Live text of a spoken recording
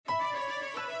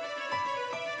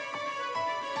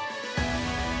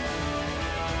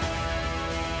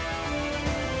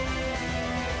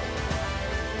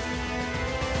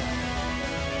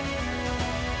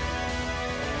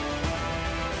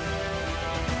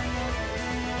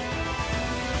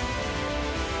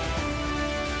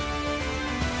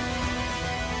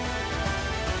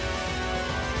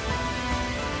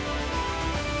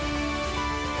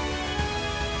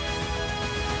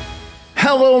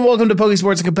Hello and welcome to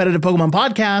Pokesports, a competitive Pokemon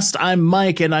podcast. I'm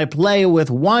Mike and I play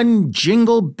with one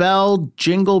jingle bell,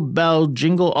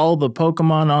 jingle all the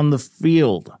Pokemon on the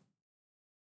field.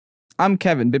 I'm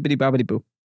Kevin, bibbidi bobbidi boo.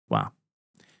 Wow.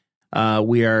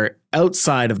 We are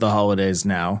outside of the holidays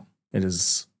now. It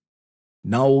is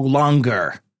no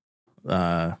longer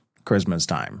Christmas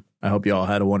time. I hope you all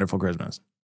had a wonderful Christmas.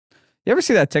 You ever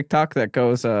see that TikTok that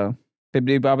goes, bibbidi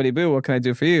bobbidi boo, what can I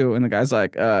do for you? And the guy's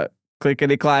like,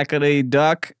 clickety clackety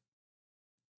duck.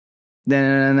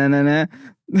 No.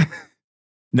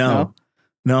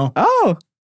 Oh,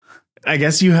 I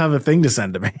guess you have a thing to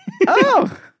send to me.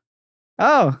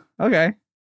 Oh, okay.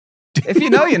 If you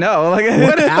know, you know. Like,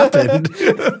 what happened?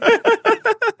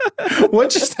 What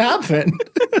just happened?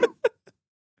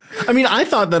 I mean, I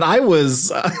thought that I was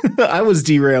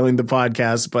derailing the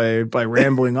podcast by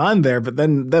rambling on there, but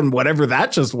then whatever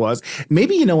that just was,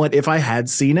 maybe, you know what, if I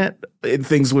had seen it,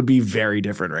 things would be very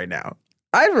different right now.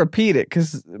 I'd repeat it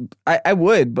because I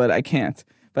would, but I can't.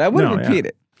 But I would repeat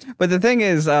it. But the thing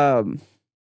is, I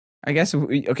guess,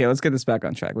 okay, let's get this back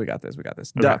on track. We got this. Okay.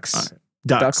 Ducks. Right.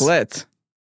 Ducks. Ducklet.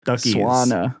 Duckies.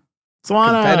 Swanna.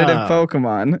 Competitive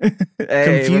Pokemon.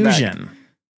 Hey, confusion.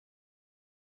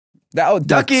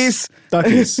 Duckies.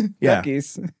 Duckies. Yeah.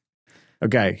 Duckies.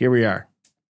 Okay, here we are.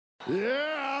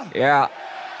 Yeah.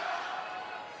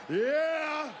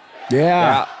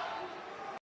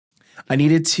 I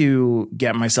needed to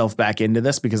get myself back into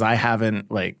this because I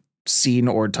haven't seen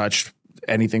or touched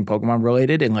anything Pokemon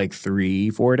related in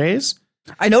 3-4 days.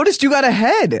 I noticed you got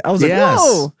ahead. I was like,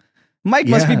 whoa. Mike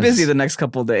must be busy the next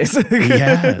couple of days.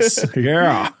 Yes.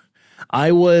 Yeah.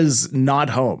 I was not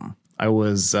home. I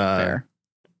was Fair.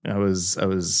 I was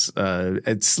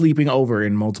sleeping over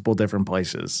in multiple different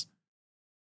places.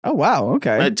 Oh, wow.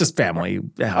 Okay. Just family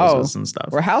houses and stuff.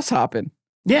 We're house hopping.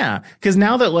 Yeah. Because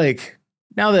now that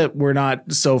we're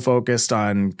not so focused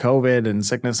on COVID and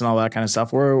sickness and all that kind of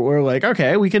stuff, we're like,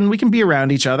 okay, we can be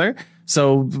around each other.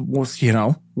 So,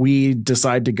 we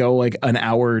decide to go an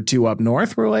hour or two up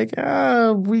north. We're like,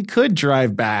 we could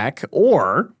drive back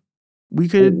or we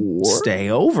could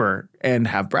stay over and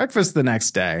have breakfast the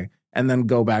next day and then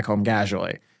go back home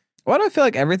casually. Why do I feel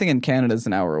like everything in Canada is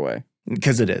an hour away?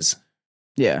 Because it is.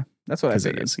 Yeah, that's what I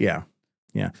figured. It is. Yeah.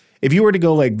 Yeah. If you were to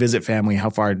go visit family, how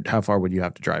far would you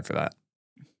have to drive for that?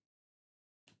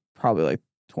 Probably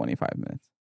 25 minutes.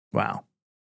 Wow.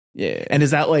 Yeah. And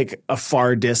is that a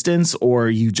far distance or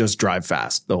you just drive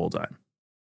fast the whole time?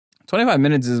 25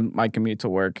 minutes is my commute to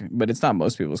work, but it's not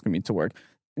most people's commute to work.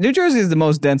 New Jersey is the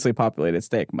most densely populated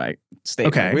state, Mike.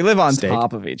 Okay. We live on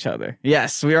top of each other.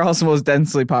 Yes, we are also the most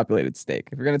densely populated state.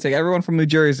 If you're going to take everyone from New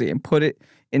Jersey and put it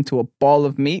into a ball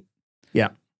of meat,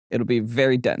 it'll be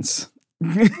very dense.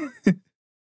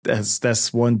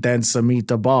 That's one dense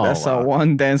meatball. That's a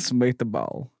one dense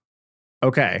meatball.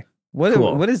 Okay.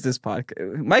 Cool. What is this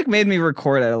podcast? Mike made me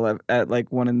record at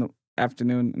 1 in the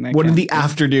afternoon. And 1 in the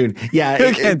afternoon. Yeah.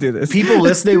 I can't do this. People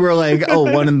listening were like,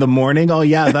 1 in the morning. Oh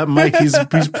yeah, that Mike, he's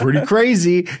pretty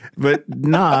crazy. But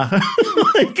nah.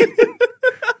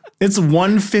 It's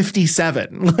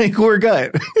 1:57. We're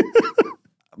good.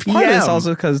 Part of it's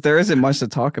also because there isn't much to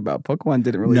talk about. Pokemon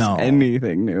didn't release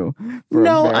anything new.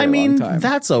 I mean,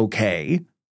 that's okay.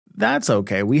 That's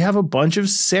okay. We have a bunch of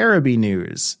Cerebi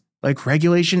news, like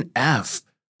Regulation F,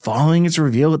 following its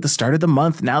reveal at the start of the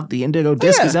month. Now that the Indigo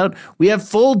Disc is out, we have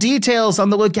full details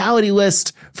on the locality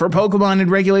list for Pokemon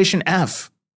in Regulation F.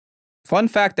 Fun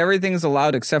fact, everything's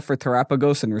allowed except for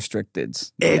Terapagos and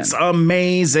Restricteds. It's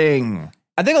amazing.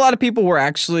 I think a lot of people were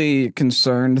actually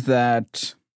concerned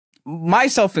that,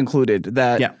 myself included,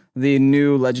 that the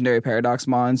new Legendary Paradox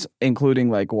mons, including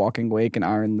Walking Wake and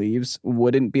Iron Leaves,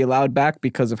 wouldn't be allowed back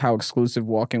because of how exclusive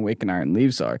Walking Wake and Iron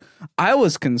Leaves are. I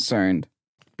was concerned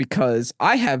because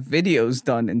I have videos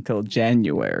done until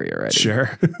January already.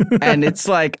 Sure. And it's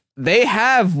they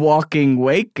have Walking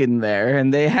Wake in there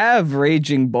and they have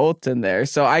Raging Bolt in there.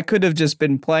 So I could have just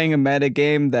been playing a meta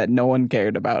game that no one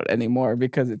cared about anymore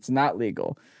because it's not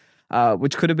legal.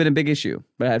 Which could have been a big issue.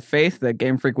 But I had faith that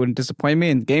Game Freak wouldn't disappoint me.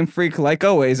 And Game Freak, like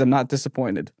always, I'm not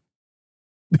disappointed.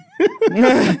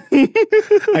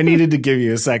 I needed to give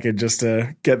you a second just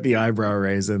to get the eyebrow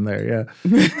raise in there.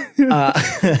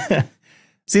 Yeah.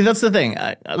 See, that's the thing.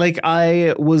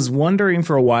 I was wondering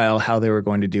for a while how they were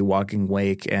going to do Walking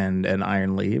Wake and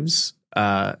Iron Leaves.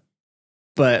 But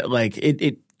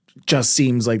it just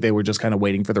seems like they were just kind of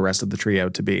waiting for the rest of the trio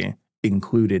to be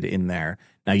included in there.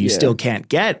 Now, you still can't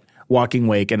get Walking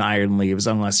Wake and Iron Leaves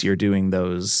unless you're doing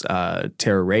those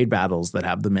Terra Raid battles that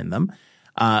have them in them.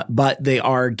 But they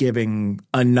are giving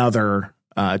another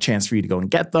chance for you to go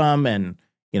and get them. And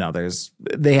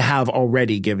they have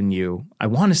already given you, I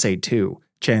want to say 2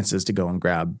 chances to go and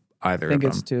grab either of them.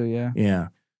 I think it's 2, yeah. Yeah.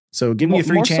 So giving you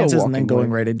 3 chances and then going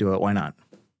Wake. right into it. Why not?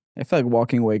 I feel like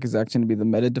Walking Wake is actually going to be the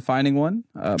meta-defining one.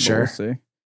 Sure. We'll see.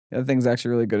 The other thing's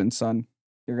actually really good in Sun.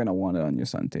 You're going to want it on your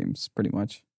Sun teams, pretty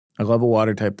much. I love a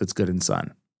water type that's good in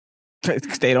Sun.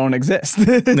 They don't exist.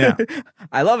 Yeah.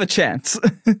 I love a chance.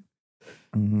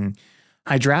 Mm-hmm.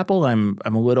 Hydrapple, I'm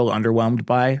a little underwhelmed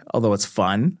by, although it's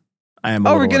fun.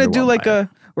 We're gonna do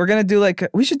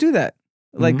we should do that.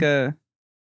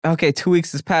 Okay, 2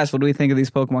 weeks has passed. What do we think of these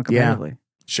Pokemon competitively? Yeah,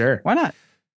 sure. Why not?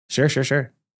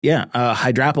 Sure. Yeah,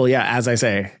 Hydrapple, yeah, as I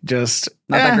say, just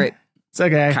not that great. It's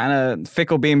okay. Kind of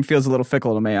Fickle Beam feels a little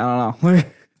fickle to me. I don't know.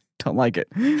 Don't like it.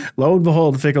 Lo and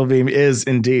behold, Fickle Beam is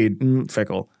indeed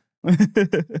fickle.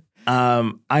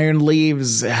 Iron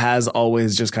Leaves has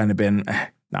always just kind of been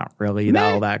not really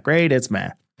all that great. It's meh.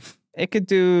 It could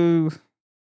do.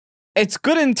 It's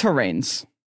good in terrains.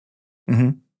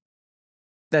 Mm-hmm.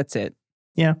 That's it.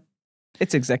 Yeah.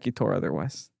 It's Executor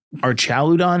otherwise. Our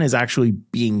Chaludon is actually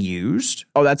being used.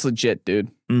 Oh, that's legit,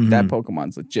 dude. Mm-hmm. That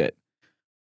Pokemon's legit.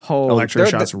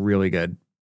 Electroshot's really good.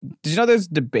 Did you know there's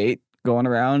debate going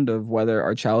around of whether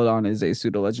our Chaludon is a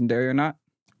pseudo-legendary or not?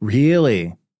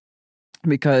 Really?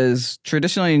 Because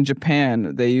traditionally in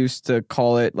Japan, they used to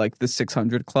call it like the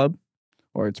 600 Club,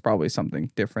 or it's probably something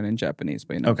different in Japanese,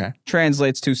 but okay.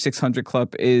 Translates to 600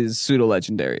 Club is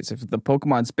pseudo-legendaries. If the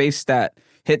Pokemon's base stat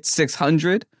hits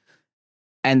 600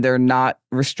 and they're not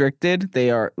restricted, they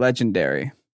are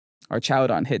legendary. Our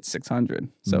Chaludon hits 600.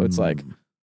 So it's like,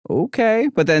 okay.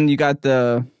 But then you got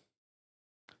the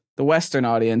Western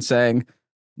audience saying,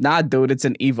 nah, dude, it's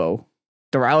an Evo.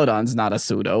 Duraludon's not a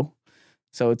pseudo.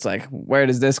 So it's like, where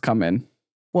does this come in?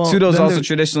 Well, pseudos also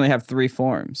traditionally have 3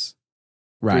 forms.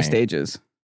 Right. 3 stages.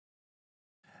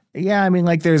 Yeah, I mean,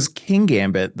 like there's King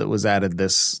Gambit that was added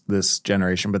this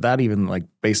generation, but that even like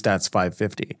base stats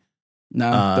 550. No,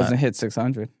 it doesn't hit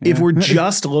 600. Yeah. If we're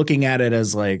just looking at it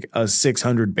as like a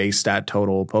 600 base stat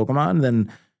total Pokemon,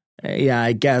 then yeah,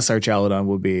 I guess our Chaludon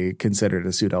would be considered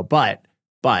a pseudo. But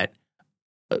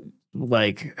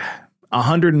like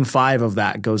 105 of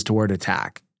that goes toward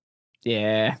attack.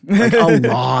 Yeah. Like a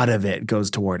lot of it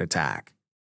goes toward attack.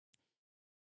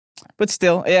 But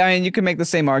still, yeah, I mean, you can make the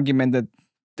same argument that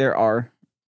there are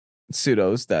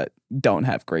pseudos that don't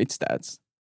have great stats.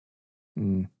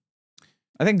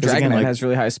 I think Dragonite has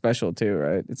really high special too,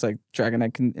 right? It's like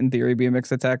Dragonite can, in theory, be a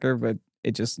mixed attacker, but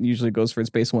it just usually goes for its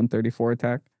base 134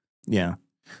 attack. Yeah.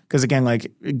 Because again,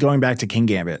 like going back to King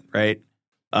Gambit, right?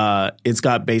 It's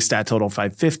got base stat total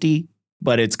 550,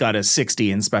 but it's got a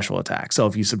 60 in special attack. So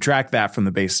if you subtract that from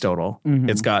the base total,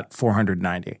 it's got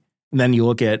 490. And then you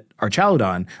look at our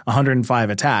Chaludon, 105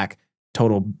 attack,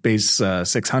 total base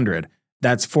 600.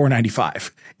 That's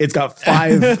 495. It's got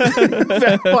 5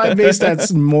 base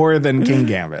stats more than King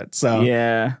Gambit. So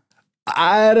yeah,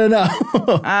 I don't know.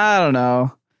 I don't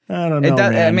know.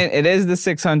 I mean, it is the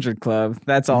 600 Club.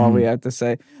 That's all we have to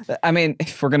say. I mean,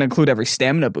 if we're going to include every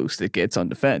stamina boost it gets on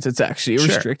defense, it's actually a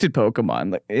restricted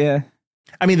Pokemon. Like, yeah.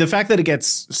 I mean, the fact that it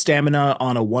gets stamina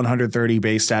on a 130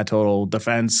 base stat total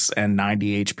defense and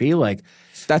 90 HP, like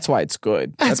that's why it's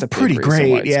good. That's pretty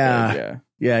great. Yeah.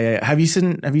 Have you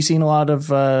seen a lot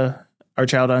of our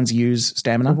Chaludons use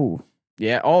stamina? Ooh.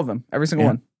 Yeah, all of them. Every single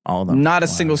one. All of them. Not a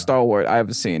single stalwart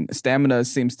I've seen. Stamina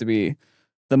seems to be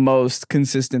the most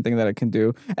consistent thing that it can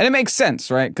do. And it makes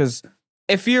sense, right? Because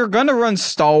if you're going to run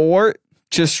stalwart,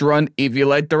 just run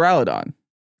Eviolite Duraludon.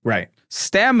 Right.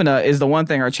 Stamina is the one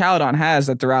thing our Chaludon has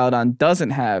that Duraludon doesn't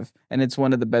have, and it's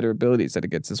one of the better abilities that it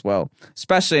gets as well.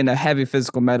 Especially in a heavy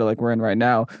physical meta like we're in right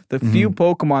now. The few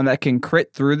Pokemon that can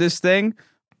crit through this thing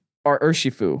are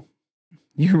Urshifu.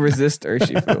 You resist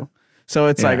Urshifu. So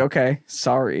it's like, okay,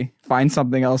 sorry. Find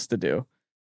something else to do.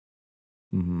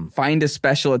 Find a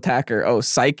special attacker. Oh,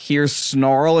 Psych, here's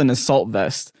Snarl and Assault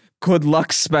Vest. Good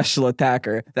luck, special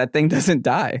attacker. That thing doesn't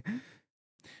die.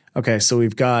 Okay, so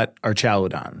we've got our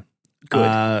Chaludon.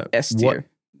 Good. S tier.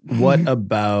 What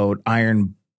about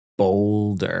Iron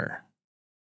Boulder?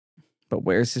 But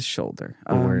where's his shoulder?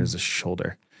 Where is his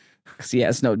shoulder? Because he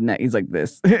has no neck. He's like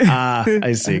this.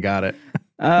 I see. Got it.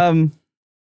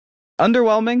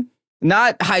 Underwhelming.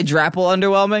 Not Hydrapple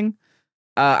underwhelming.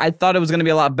 I thought it was going to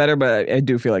be a lot better, but I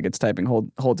do feel like its typing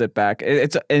holds it back.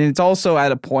 It's also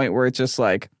at a point where it's just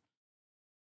like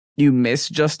you miss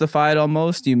Justified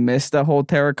almost. You miss the whole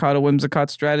Terracotta Whimsicott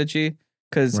strategy.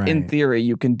 Because in theory,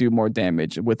 you can do more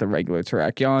damage with a regular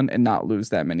Terrakion and not lose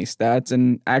that many stats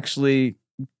and actually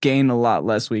gain a lot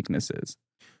less weaknesses.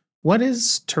 What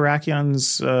is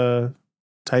Terrakion's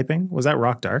typing? Was that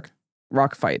Rock Dark?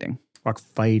 Rock Fighting. Rock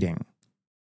Fighting.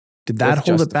 Did that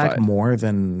hold it back more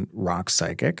than Rock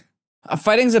Psychic?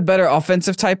 Fighting's a better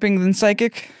offensive typing than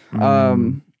Psychic.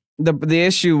 The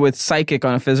issue with Psychic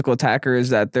on a physical attacker is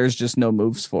that there's just no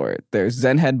moves for it. There's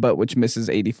Zen Headbutt, which misses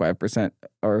 85%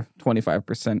 or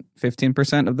 25%,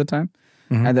 15% of the time.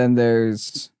 Mm-hmm. And then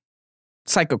there's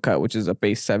Psycho Cut, which is a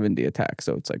base 70 attack.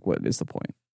 So it's like, what is the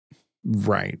point?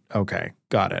 Right. Okay.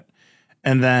 Got it.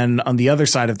 And then on the other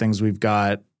side of things, we've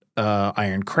got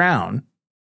Iron Crown,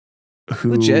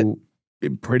 who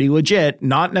pretty legit,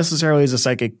 not necessarily as a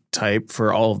psychic type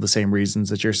for all of the same reasons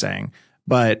that you're saying,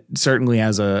 but certainly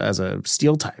as a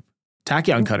steel type.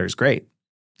 Tachyon Cutter is great.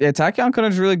 Yeah, Tachyon Cutter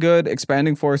is really good.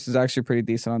 Expanding Force is actually pretty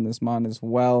decent on this mon as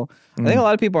well. I think a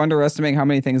lot of people are underestimating how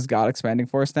many things got Expanding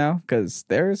Force now, because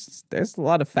there's a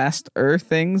lot of faster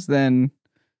things than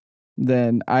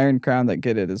Iron Crown that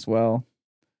get it as well.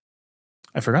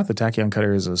 I forgot the Tachyon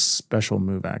Cutter is a special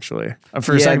move, actually.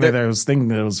 For a second, I was thinking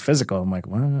that it was physical. I'm like,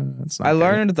 well, that's not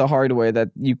learned the hard way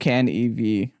that you can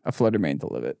EV a Fluttermane to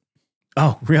live it.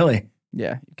 Oh, really?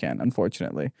 Yeah, you can,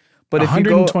 unfortunately. But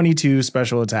 122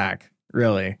 special attack.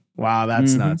 Really? Wow,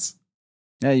 that's nuts.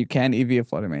 Yeah, you can EV a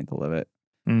Fluttermane to live it.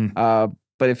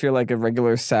 But if you're like a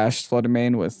regular sashed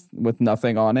Fluttermane with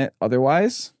nothing on it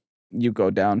otherwise, you go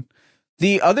down.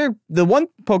 The one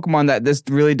Pokemon that this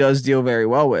really does deal very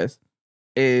well with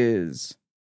is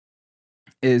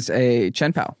a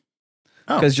Chien-Pao.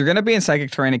 Because you're going to be in psychic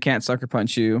terrain, it can't sucker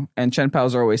punch you, and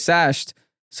Chien-Paos are always sashed,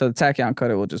 so the Tachyon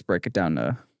Cutter will just break it down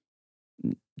to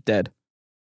dead.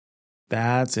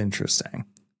 That's interesting.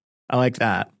 I like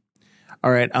that.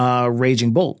 All right,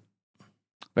 Raging Bolt.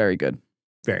 Very good.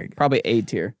 Very good. Probably A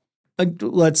tier.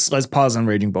 Let's pause on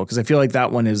Raging Bolt, because I feel like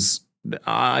that one is,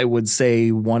 I would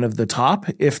say, one of the top,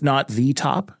 if not the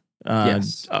top.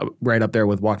 Yes. Right up there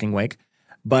with Walking Wake.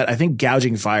 But I think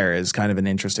Gouging Fire is kind of an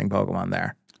interesting Pokemon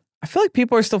there. I feel like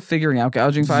people are still figuring out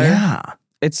Gouging Fire. Yeah.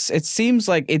 It seems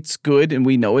like it's good, and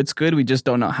we know it's good. We just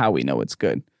don't know how we know it's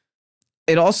good.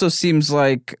 It also seems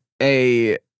like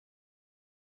an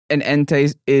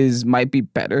Entei might be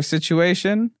better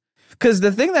situation. Because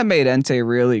the thing that made Entei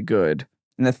really good,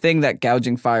 and the thing that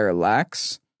Gouging Fire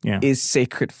lacks, is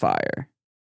Sacred Fire.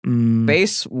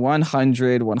 Base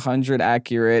 100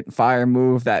 accurate fire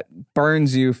move that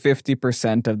burns you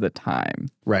 50% of the time.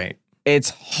 Right. It's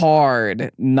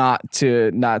hard not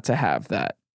to have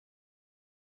that.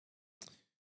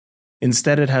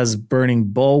 Instead, it has Burning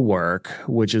Bulwark,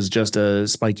 which is just a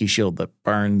spiky shield that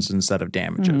burns instead of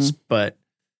damages. But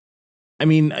I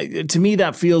mean, to me,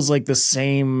 that feels like the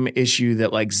same issue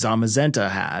that like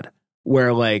Zamazenta had,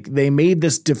 where like they made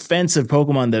this defensive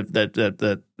Pokemon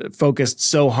that focused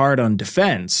so hard on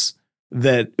defense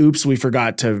that oops, we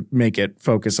forgot to make it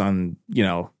focus on,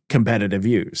 competitive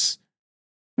use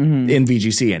in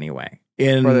VGC anyway.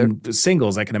 In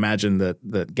singles, I can imagine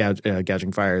that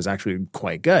Gouging Fire is actually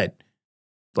quite good.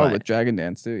 But with Dragon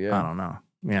Dance too, yeah. I don't know.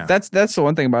 Yeah. That's the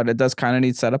one thing about it. It does kind of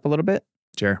need setup a little bit.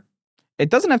 Sure. It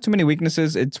doesn't have too many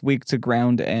weaknesses. It's weak to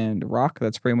ground and rock.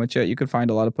 That's pretty much it. You could find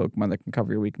a lot of Pokemon that can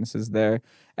cover your weaknesses there.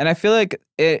 And I feel like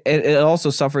it also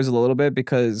suffers a little bit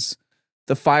because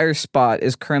the fire spot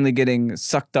is currently getting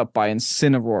sucked up by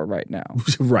Incineroar right now.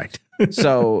 Right.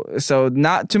 so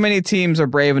not too many teams are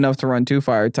brave enough to run two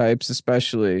fire types,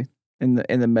 especially in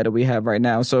the meta we have right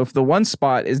now. So if the one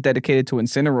spot is dedicated to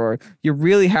Incineroar, you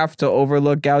really have to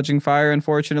overlook Gouging Fire,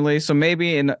 unfortunately. So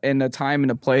maybe in a time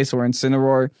and a place where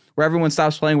Incineroar, where everyone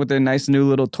stops playing with their nice new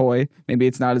little toy, maybe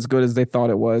it's not as good as they thought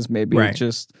it was. Maybe it's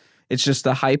just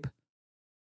a hype.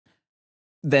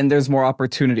 Then there's more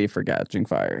opportunity for Gouging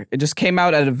Fire. It just came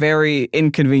out at a very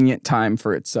inconvenient time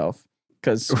for itself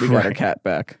because we got our cat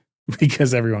back.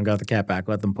 Because everyone got the cat back.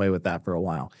 Let them play with that for a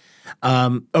while.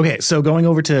 Okay, so going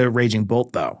over to Raging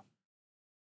Bolt, though.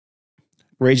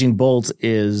 Raging Bolt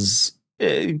is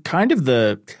kind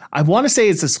of I want to say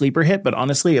it's a sleeper hit, but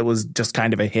honestly, it was just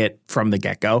kind of a hit from the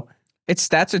get-go. Its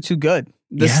stats are too good.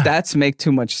 The stats make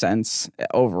too much sense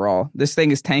overall. This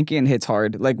thing is tanky and hits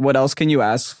hard. Like, what else can you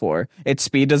ask for? Its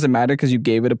speed doesn't matter because you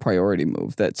gave it a priority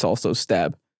move that's also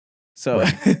stab. So,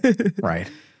 right.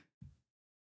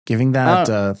 Giving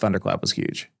that Thunderclap was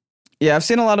huge. Yeah, I've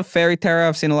seen a lot of Fairy Terra.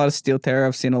 I've seen a lot of Steel Terra.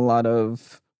 I've seen a lot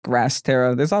of Grass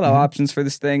Terra. There's a lot of options for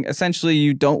this thing. Essentially,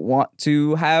 you don't want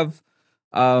to have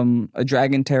a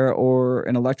Dragon Terra or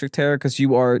an Electric Terra because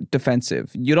you are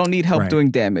defensive. You don't need help doing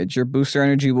damage. Your booster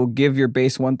energy will give your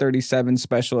base 137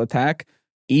 special attack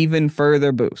even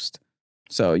further boost.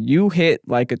 So you hit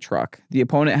like a truck. The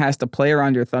opponent has to play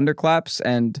around your Thunderclaps,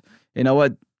 and you know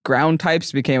what? Ground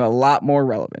types became a lot more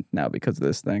relevant now because of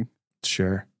this thing.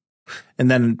 Sure.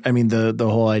 And then, I mean, the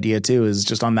whole idea, too, is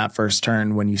just on that first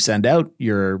turn, when you send out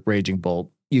your Raging Bolt,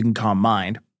 you can Calm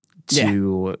Mind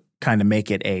to kind of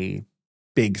make it a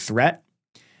big threat.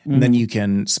 And then you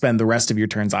can spend the rest of your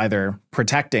turns either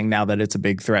protecting now that it's a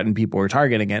big threat and people are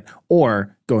targeting it,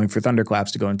 or going for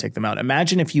thunderclaps to go and take them out.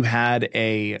 Imagine if you had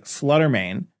a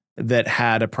Fluttermane that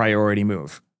had a priority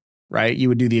move, right? You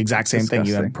would do the exact same thing.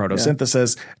 You have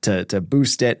photosynthesis to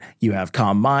boost it. You have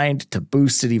calm mind to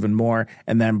boost it even more,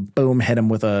 and then boom, hit him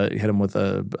with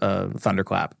a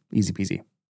thunderclap. Easy peasy.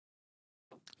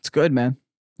 It's good, man.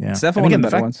 Yeah, it's definitely one of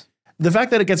the better ones. The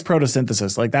fact that it gets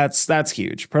photosynthesis, like that's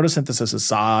huge. Photosynthesis is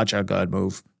such a good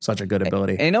move, such a good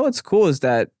ability. And you know what's cool is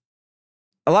that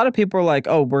a lot of people are like,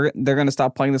 "Oh, they're going to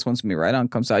stop playing this once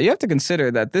Miraidon comes out." You have to consider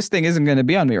that this thing isn't going to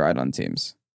be on Miraidon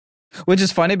teams, which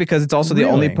is funny because it's also the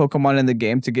only Pokemon in the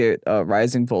game to get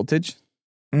Rising Voltage.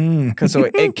 Because so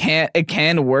it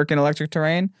can work in electric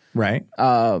terrain, right?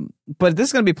 But this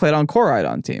is going to be played on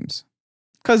Koraidon teams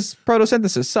because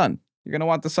photosynthesis, sun. You're gonna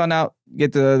want the sun out,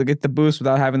 get the boost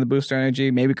without having the booster energy.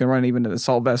 Maybe you can run even an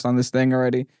assault vest on this thing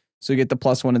already, so you get the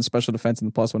 +1 in special defense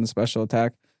and the +1 in special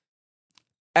attack.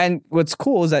 And what's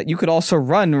cool is that you could also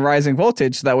run Rising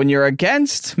Voltage, so that when you're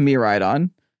against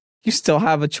Miraidon, you still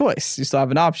have a choice. You still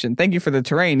have an option. Thank you for the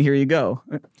terrain. Here you go.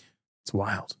 It's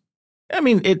wild. I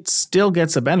mean, it still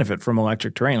gets a benefit from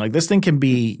electric terrain. Like this thing can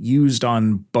be used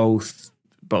on both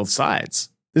sides.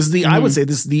 This is I would say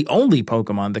this is the only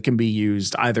Pokemon that can be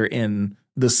used either in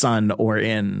the sun or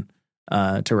in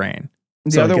terrain.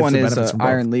 The other one is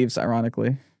Iron Leaves,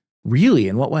 ironically. Really?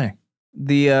 In what way?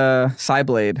 The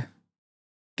Psyblade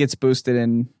gets boosted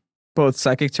in both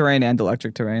psychic terrain and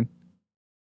electric terrain.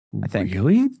 I think.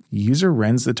 Really? User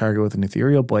rends the target with an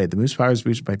ethereal blade. The move's power is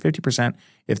boosted by 50%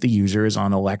 if the user is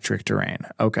on electric terrain.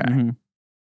 Okay. And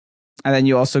then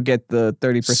you also get the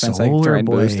 30% psychic terrain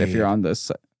boost if you're on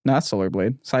the... Not Solar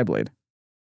Blade, Psyblade.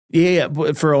 Yeah,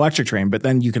 for electric terrain, but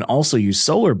then you can also use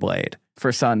Solar Blade.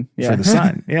 For sun. Yeah. For the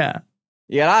sun, yeah.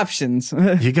 You got options.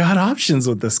 You got options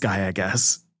with this guy, I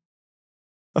guess.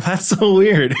 That's so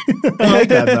weird. I like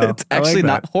that, though. It's actually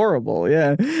not horrible,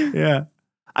 yeah. Yeah.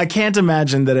 I can't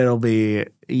imagine that it'll be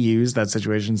used. That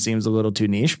situation seems a little too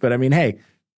niche, but I mean, hey,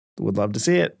 would love to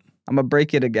see it. I'm going to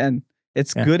break it again.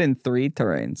 It's good in 3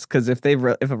 terrains, because if a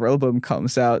Rillaboom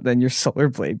comes out, then your Solar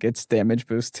Blade gets damage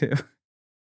boost too.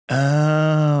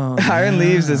 Oh, Iron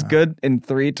Leaves is good in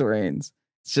 3 terrains.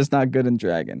 It's just not good in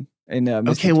Dragon.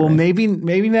 Okay, well, maybe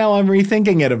now I'm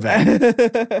rethinking it a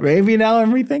bit. Maybe now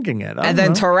I'm rethinking it. And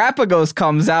then Terrapagos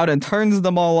comes out and turns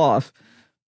them all off.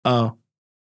 Oh,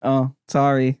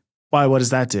 sorry. Why? What does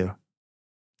that do?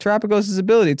 Terrapagos'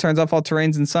 ability turns off all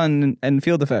terrains and sun and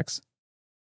field effects.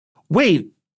 Wait.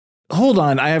 Hold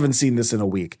on, I haven't seen this in a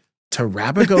week.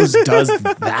 Terrapagos does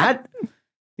that?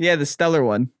 Yeah, the stellar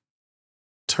one.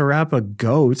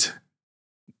 Terrapagoat.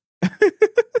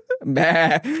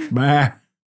 Bah.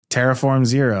 Terraform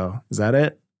Zero. Is that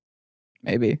it?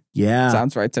 Maybe. Yeah.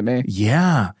 Sounds right to me.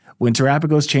 Yeah. When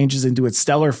Terrapagos changes into its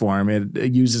stellar form,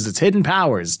 it uses its hidden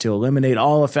powers to eliminate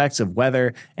all effects of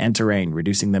weather and terrain,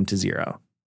 reducing them to 0.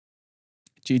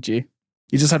 GG.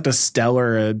 You just have to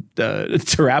stellar a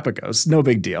Terrapagos. No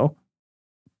big deal.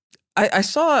 I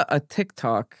saw a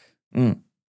TikTok the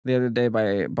other day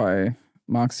by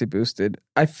Moxie Boosted.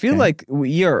 I feel like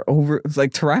we are over.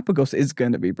 Like Terrapagos is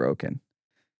going to be broken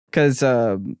because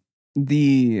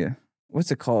the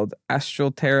what's it called?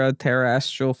 Astral Terra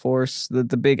Astral Force, the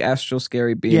big astral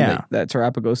scary beam that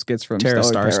Terrapagos gets from Terra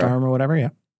Starstorm or whatever. Yeah,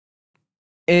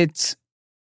 it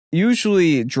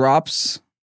usually drops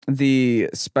the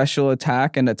special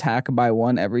attack and attack by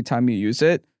 1 every time you use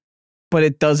it, but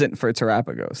it doesn't for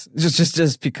Terrapagos.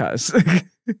 Just because.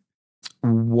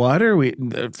 What are we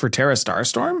for Terra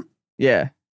Starstorm? Yeah,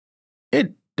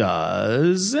 it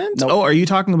doesn't. Nope. Oh, are you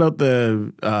talking about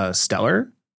the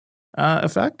stellar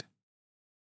effect?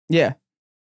 Yeah.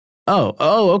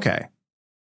 Oh, okay.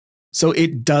 So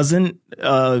it doesn't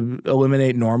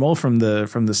eliminate normal from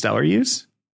the stellar use?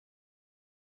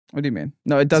 What do you mean?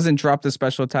 No, it doesn't drop the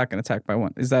special attack and attack by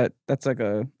 1. That's like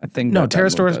a thing? No, Terra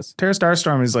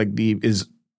Starstorm is like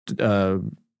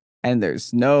and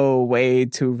there's no way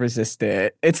to resist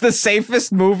it. It's the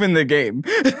safest move in the game.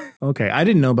 Okay, I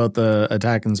didn't know about the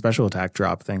attack and special attack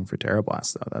drop thing for Terra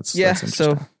Blast though. That's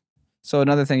interesting. So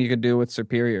another thing you could do with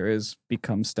Superior is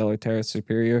become Stellar Terra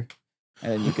Superior,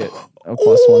 and you get a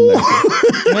 +1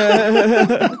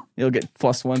 there too. You'll get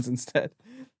 +1s instead.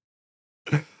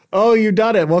 Oh, you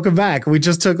done it. Welcome back. We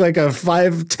just took like a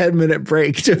 5-10 minute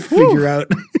break to figure out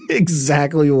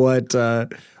exactly what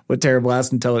Terra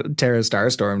Blast and Terra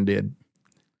Starstorm did.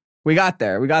 We got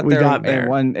there. We got there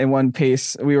in one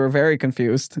piece. We were very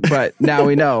confused, but now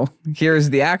we know. Here's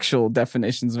the actual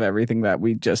definitions of everything that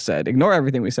we just said. Ignore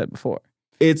everything we said before.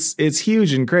 It's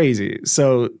huge and crazy.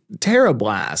 So Terra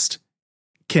Blast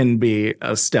can be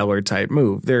a stellar type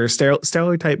move. There are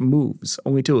stellar type moves,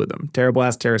 only 2 of them: Terra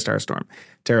Blast, Terra Starstorm.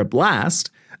 Terra Blast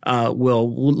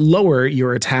will lower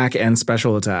your attack and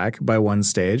special attack by 1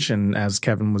 stage. And as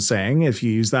Kevin was saying, if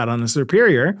you use that on a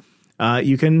superior,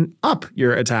 you can up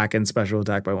your attack and special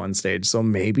attack by 1 stage. So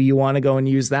maybe you want to go and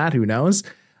use that. Who knows?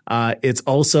 It's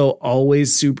also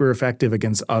always super effective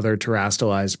against other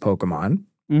terastallized Pokemon.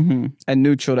 Mm-hmm. And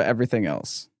neutral to everything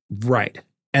else. Right.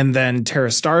 And then Terra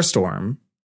Starstorm,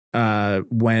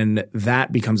 when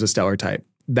that becomes a stellar type,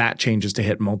 that changes to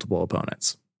hit multiple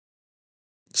opponents.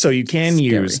 So you can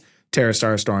use Terra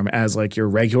Starstorm as like your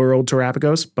regular old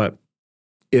Terrapagos, but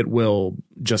it will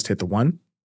just hit the 1.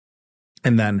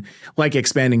 And then, like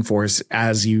Expanding Force,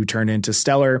 as you turn into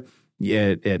stellar,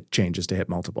 it changes to hit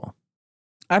multiple.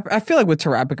 I feel like with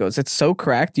Terrapagos, it's so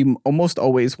cracked, you almost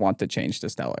always want to change to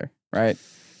stellar, right?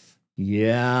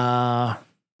 Yeah.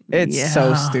 It's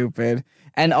so stupid.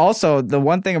 And also, the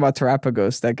one thing about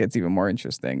Terrapagos that gets even more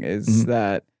interesting is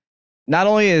that not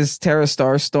only is Terra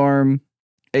Starstorm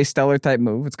a stellar type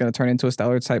move, it's going to turn into a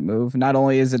stellar type move. Not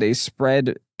only is it a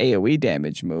spread AoE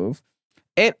damage move,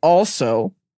 it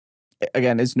also,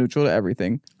 again, is neutral to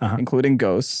everything, including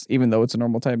ghosts. Even though it's a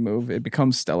normal type move, it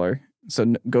becomes stellar.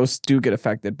 So ghosts do get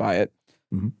affected by it.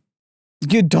 Mm-hmm.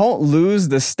 You don't lose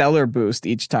the stellar boost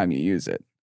each time you use it.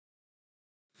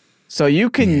 So you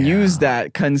can use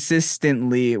that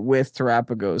consistently with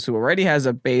Terrapagos, who already has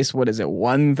a base,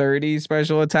 130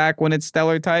 special attack when it's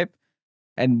stellar type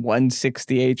and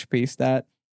 160 HP stat.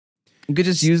 You could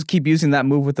just keep using that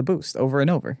move with the boost over and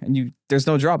over, and there's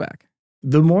no drawback.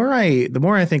 The more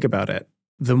I think about it,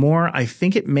 the more I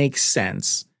think it makes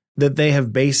sense that they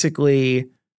have basically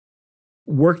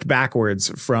worked backwards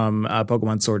from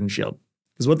Pokemon Sword and Shield.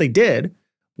 Because what they did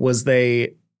was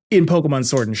in Pokemon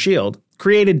Sword and Shield,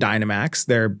 created Dynamax,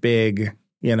 their big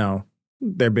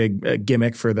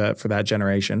gimmick for that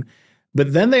generation.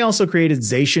 But then they also created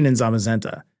Zacian and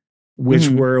Zamazenta, which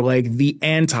were like the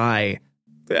anti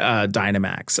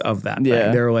Dynamax of that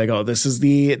thing. They were like, oh, this is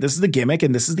the gimmick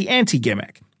and this is the anti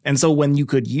gimmick. And so when you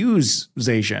could use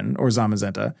Zacian or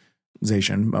Zamazenta,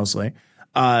 Zacian mostly,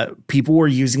 people were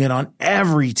using it on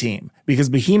every team because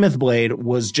Behemoth Blade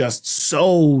was just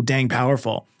so dang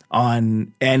powerful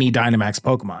on any Dynamax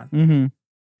Pokemon.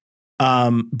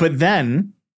 But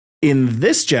then in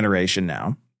this generation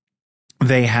now,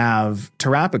 they have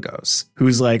Terrapagos,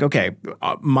 who's like, okay,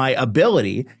 my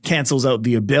ability cancels out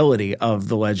the ability of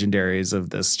the legendaries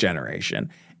of this generation.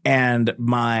 And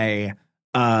my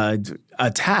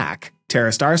attack, Terra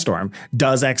Starstorm,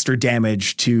 does extra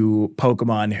damage to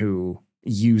Pokemon who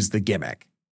use the gimmick.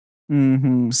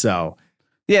 So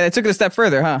yeah, they took it a step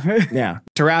further, huh? Yeah.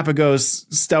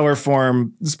 Terrapagos stellar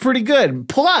form is pretty good.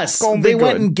 Plus, they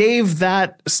went and gave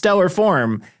that stellar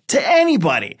form to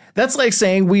anybody. That's like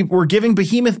saying we're giving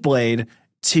Behemoth Blade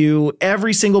to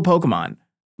every single Pokemon,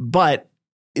 but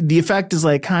the effect is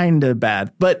like kind of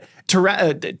bad. But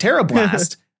Terra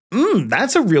Blast,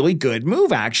 that's a really good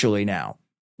move actually now.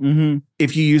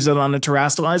 If you use it on a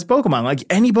terastallized Pokemon, like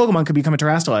any Pokemon could become a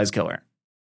terastallized killer.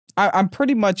 I'm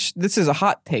pretty much, this is a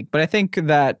hot take, but I think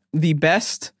that the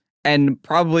best and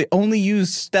probably only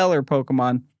used stellar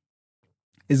Pokemon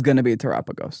is going to be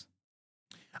Terrapagos.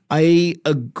 I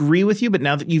agree with you, but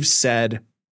now that you've said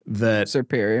that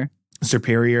Superior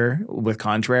with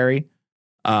Contrary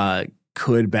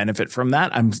could benefit from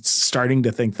that, I'm starting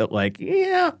to think that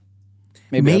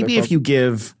maybe if you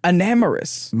give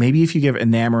Enamorus, maybe if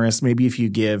you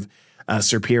give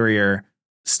Superior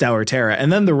Stellar Terra,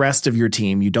 and then the rest of your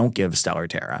team you don't give Stellar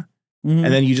Terra, and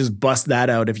then you just bust that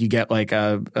out if you get like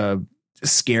a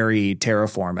scary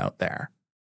Terraform out there.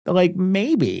 But like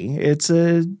maybe it's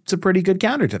a pretty good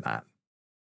counter to that.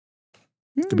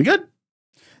 Could be good.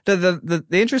 The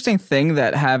interesting thing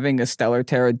that having a Stellar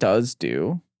Terra does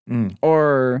do,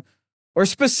 or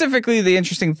specifically the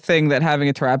interesting thing that having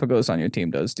a Terrapagos on your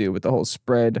team does do with the whole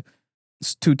spread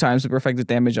 2 times the perfected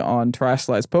damage on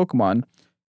terastallized Pokemon,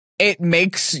 it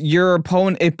makes your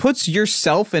opponent, it puts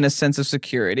yourself in a sense of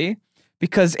security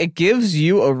because it gives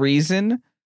you a reason.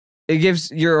 It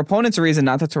gives your opponents a reason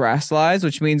not to terastallize,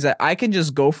 which means that I can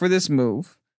just go for this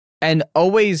move and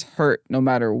always hurt no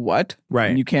matter what. Right.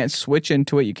 And you can't switch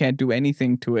into it. You can't do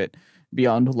anything to it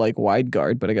beyond like Wide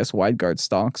Guard. But I guess Wide Guard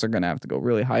stonks are going to have to go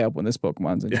really high up when this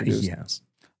Pokemon's introduced. Yes.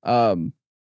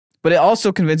 But it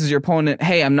also convinces your opponent,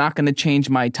 hey, I'm not going to change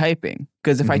my typing.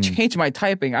 Because if I change my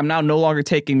typing, I'm now no longer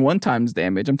taking 1 times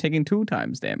damage. I'm taking 2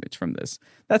 times damage from this.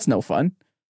 That's no fun.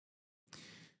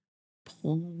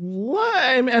 What?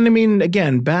 And I mean,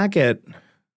 again, back at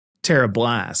Terra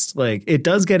Blast, like it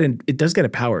does get a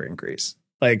power increase.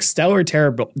 Like Stellar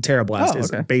Terra Blast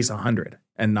is base 100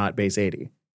 and not base 80.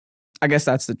 I guess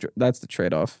that's the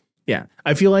trade-off. Yeah.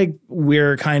 I feel like we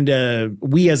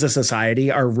as a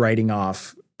society are writing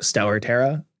off Stellar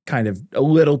Terra kind of a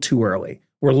little too early.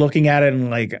 We're looking at it and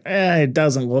like, it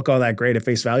doesn't look all that great at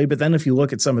face value. But then if you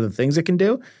look at some of the things it can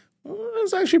do,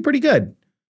 it's actually pretty good.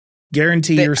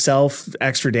 Guarantee yourself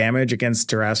extra damage against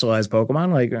terrestrialized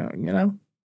Pokemon. Like,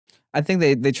 I think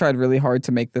they tried really hard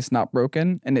to make this not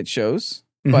broken, and it shows.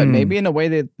 But maybe in a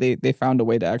way they found a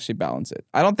way to actually balance it.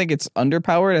 I don't think it's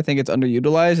underpowered. I think it's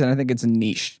underutilized, and I think it's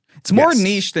niche. It's more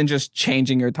niche than just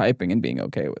changing your typing and being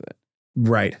okay with it.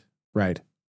 Right.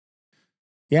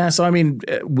 Yeah, so I mean,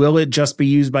 will it just be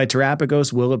used by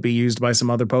Terrapagos? Will it be used by some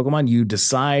other Pokemon? You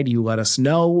decide. You let us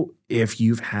know if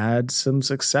you've had some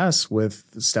success with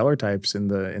Stellar types in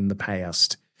the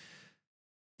past.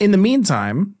 In the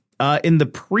meantime, in the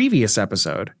previous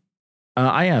episode,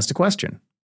 I asked a question.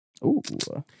 Ooh.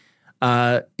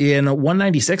 In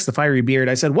 196, the Fiery Beard,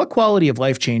 I said, what quality of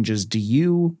life changes do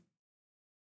you...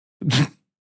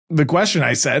 The question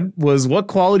I said was, what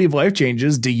quality of life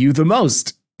changes do you the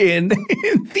most in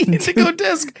the Indigo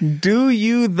Disc? Do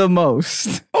you the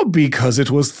most? Oh, because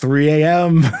it was 3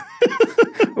 a.m.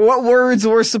 What words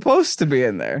were supposed to be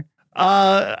in there?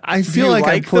 I feel like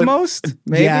I put the most.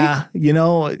 Maybe? Yeah,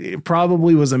 it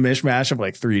probably was a mishmash of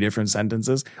like 3 different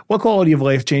sentences. What quality of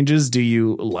life changes do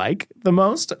you like the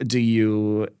most? Do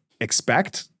you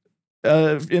expect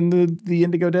in the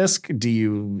Indigo Disc? Do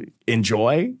you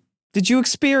enjoy? Did you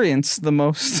experience the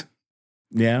most?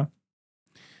 Yeah.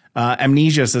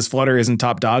 Amnesia says Flutter isn't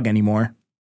top dog anymore.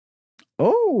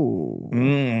 Oh.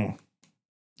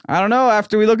 I don't know.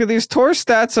 After we look at these tour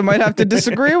stats, I might have to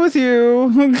disagree with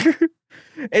you.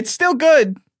 It's still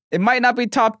good. It might not be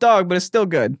top dog, but it's still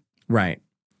good. Right.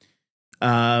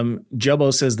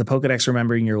 Jobo says the Pokedex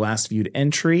remembering your last viewed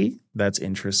entry. That's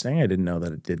interesting. I didn't know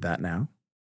that it did that now.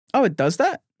 Oh, it does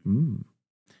that?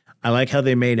 I like how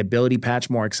they made Ability Patch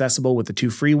more accessible with the 2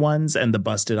 free ones, and the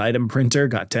busted item printer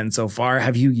got 10 so far.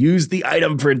 Have you used the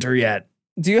item printer yet?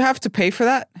 Do you have to pay for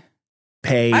that?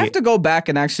 I have to go back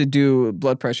and actually do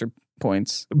blood pressure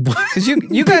points, because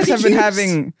you guys have been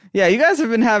having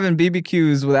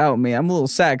BBQs without me. I'm a little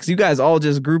sad because you guys all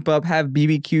just group up, have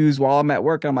BBQs while I'm at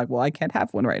work. I'm like, well, I can't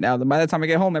have one right now. Then by the time I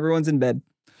get home, everyone's in bed.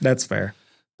 That's fair.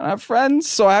 I have friends,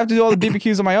 so I have to do all the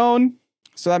BBQs on my own.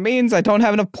 So that means I don't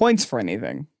have enough points for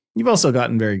anything. You've also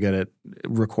gotten very good at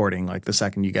recording like the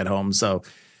second you get home, so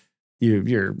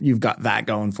you've got that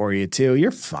going for you too.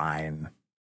 You're fine.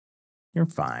 You're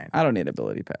fine. I don't need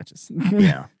ability patches.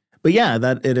 Yeah. But yeah,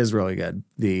 that it is really good.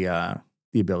 The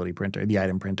ability printer, the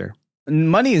item printer.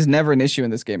 Money is never an issue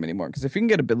in this game anymore, because if you can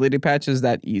get ability patches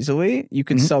that easily, you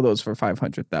can sell those for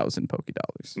 500,000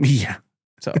 Pokédollars. Yeah.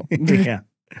 So yeah.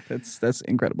 That's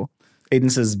incredible.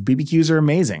 Aiden says BBQs are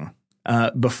amazing.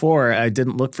 Before I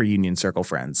didn't look for Union Circle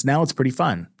friends. Now it's pretty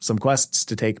fun. Some quests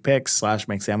to take pics /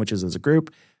 make sandwiches as a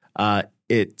group.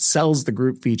 It sells the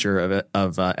group feature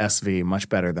of SV much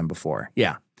better than before.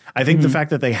 Yeah. I think the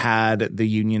fact that they had the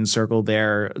Union Circle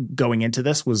there going into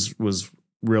this was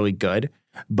really good,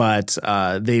 but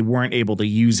they weren't able to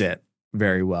use it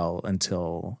very well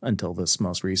until this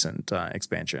most recent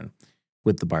expansion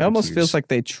with the barbecues. It almost feels like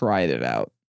they tried it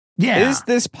out. Yeah. Is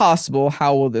this possible?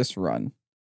 How will this run?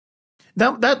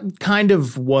 That kind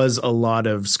of was a lot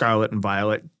of Scarlet and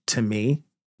Violet to me.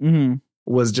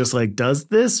 Was just like, does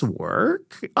this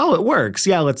work? Oh, it works.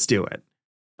 Yeah, let's do it.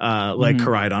 Like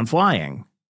Koraidon flying.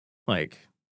 Like,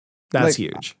 that's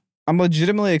huge. I'm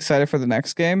legitimately excited for the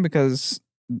next game because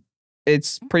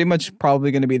it's pretty much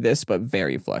probably going to be this, but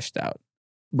very fleshed out.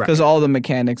 Because all the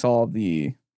mechanics, all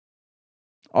the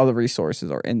resources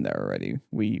are in there already.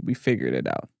 We figured it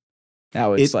out.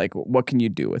 Now it's like, what can you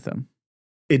do with them?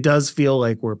 It does feel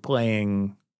like we're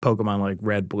playing Pokemon like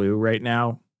Red, Blue right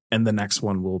now, and the next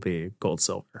one will be Gold,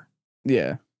 Silver.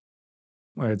 Yeah.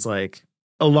 Where it's like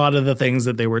a lot of the things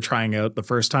that they were trying out the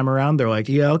first time around, they're like,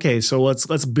 yeah, okay, so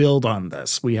let's build on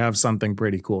this. We have something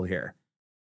pretty cool here.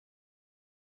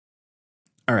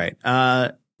 All right.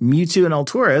 Mewtwo and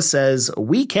Altura says,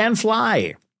 we can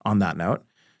fly on that note.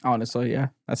 Honestly, yeah,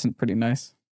 that's pretty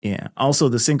nice. Yeah. Also,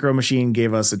 the Synchro Machine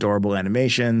gave us adorable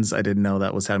animations. I didn't know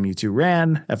that was how Mewtwo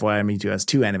ran. FYI, Mewtwo has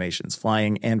 2 animations,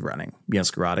 flying and running.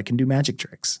 Meowscarada can do magic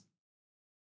tricks.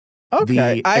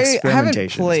 Okay. I haven't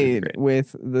played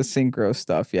with the Synchro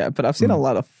stuff yet, but I've seen a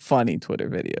lot of funny Twitter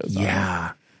videos.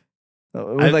 Yeah.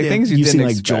 With like things you You've didn't seen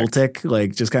expect. like Joltik,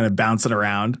 like just kind of bouncing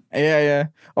around. Yeah.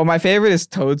 Oh, my favorite is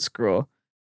Toad Scroll.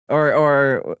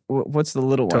 Or what's the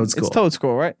little one? Toad School. It's Toad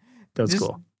Scroll, right? Toad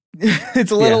School.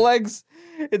 its little legs.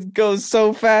 It goes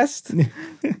so fast.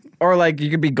 Or like you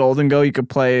could be Golden Go. You could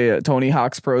play Tony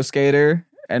Hawk's Pro Skater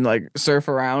and like surf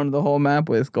around the whole map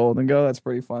with Golden Go. That's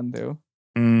pretty fun too.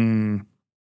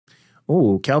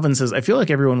 Oh, Calvin says, I feel like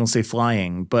everyone will say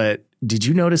flying, but did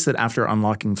you notice that after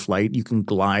unlocking flight, you can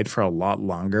glide for a lot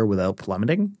longer without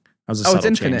plummeting? That was a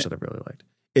subtle change that I really liked.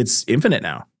 It's infinite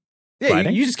now. Yeah,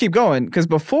 you just keep going. Because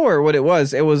before, what it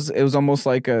was almost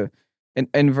like an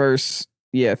inverse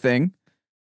thing.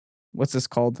 What's this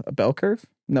called? A bell curve?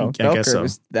 No, bell curve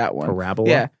is that one.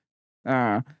 Parabola?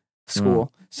 Yeah.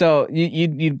 School. So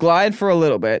you'd glide for a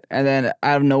little bit, and then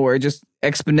out of nowhere, just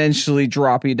exponentially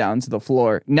drop you down to the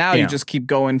floor. Now you just keep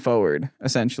going forward,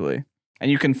 essentially.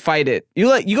 And you can fight it. You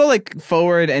go like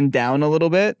forward and down a little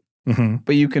bit,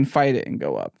 but you can fight it and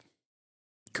go up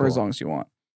for as long as you want.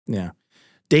 Yeah.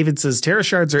 David says, Terra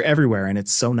shards are everywhere, and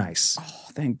it's so nice. Oh,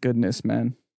 thank goodness,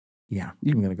 man. Yeah,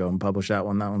 I'm going to go and publish that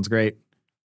one. That one's great.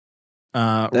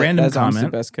 Random comment.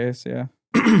 The best case, yeah.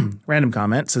 Random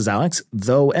comment, says Alex,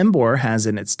 though Embor has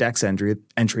in its dex entry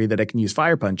that it can use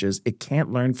fire punches, it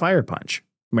can't learn fire punch.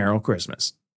 Merry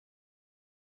Christmas.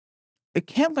 It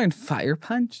can't learn fire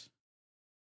punch?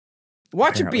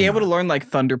 Watch Apparently it be able to learn like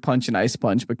thunder punch and ice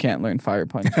punch, but can't learn fire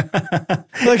punch.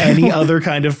 Like, any other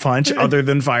kind of punch other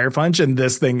than fire punch, and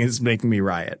this thing is making me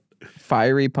riot.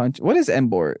 Fiery punch. What is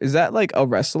Embor? Is that like a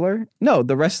wrestler? No,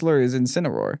 the wrestler is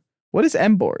Incineroar. What is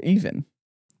Embor even?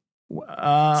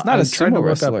 It's not a sumo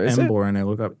wrestler, is Embor, and I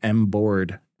look up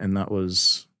Embored, and that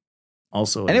was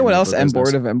also anyone else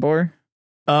Embored of Embor?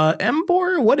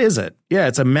 Embor, what is it? Yeah,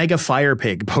 it's a mega fire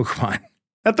pig Pokemon.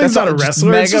 That thing's not a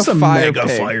wrestler. It's just a mega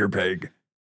fire pig.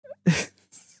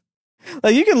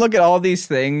 Like you can look at all these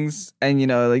things, and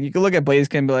like you can look at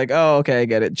Blaziken and be like, "Oh, okay, I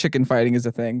get it. Chicken fighting is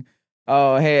a thing.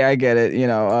 Oh, hey, I get it.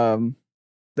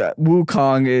 That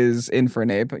Wukong is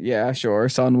Infernape. Yeah, sure,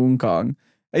 Sun Wukong."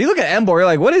 You look at Embor, you're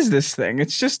like, "What is this thing?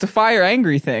 It's just a fire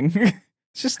angry thing.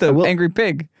 It's just an angry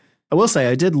pig." I will say,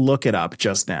 I did look it up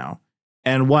just now,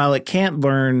 and while it can't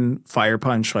learn fire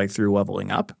punch like through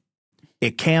leveling up,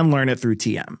 it can learn it through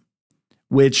TM,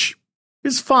 which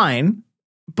is fine,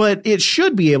 but it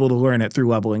should be able to learn it through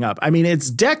leveling up. I mean,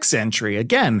 it's dex entry.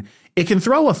 Again, it can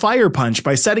throw a fire punch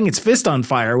by setting its fist on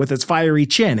fire with its fiery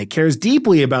chin. It cares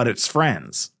deeply about its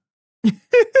friends.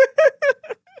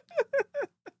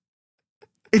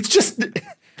 It's just,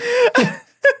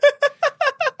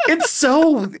 it's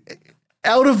so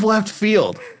out of left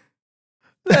field.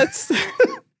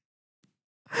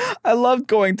 I loved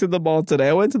going to the mall today.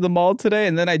 I went to the mall today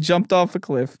and then I jumped off a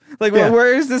cliff. Like, well,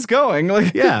 where is this going?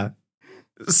 Like,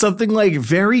 something like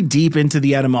very deep into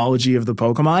the etymology of the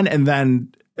Pokemon and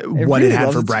then what it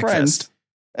had for breakfast.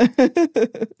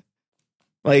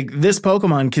 Like, this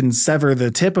Pokemon can sever the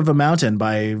tip of a mountain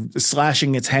by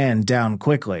slashing its hand down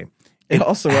quickly. It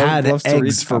also had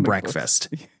eggs for breakfast.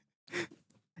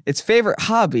 Its favorite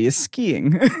hobby is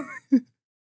skiing.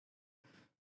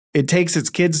 It takes its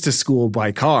kids to school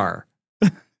by car.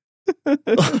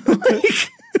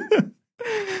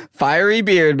 Fiery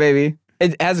beard, baby.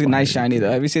 It has a nice shiny,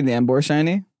 though. Have you seen the Embor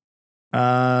shiny?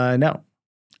 No.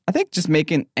 I think just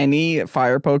making any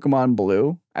fire Pokemon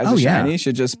blue as a shiny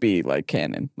should just be like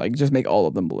canon. Like, just make all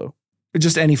of them blue.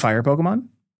 Just any fire Pokemon?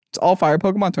 It's all fire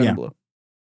Pokemon turn blue.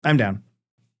 I'm down.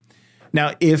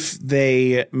 Now, if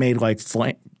they made like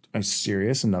flame, I'm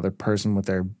serious, another person with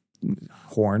their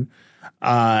horn.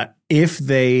 If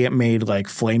they made like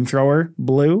flamethrower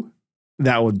blue,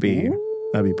 that'd be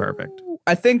perfect.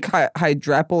 I think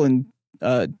Hydrapple and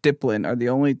Dipplin are the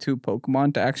only two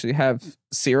Pokemon to actually have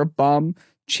Syrup Bomb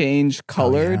change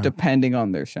color depending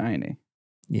on their shiny.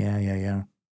 Yeah.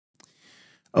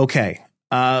 Okay.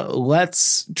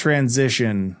 Let's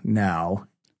transition now.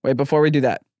 Wait, before we do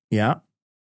that. Yeah.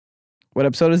 What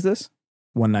episode is this?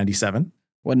 197.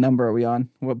 What number are we on?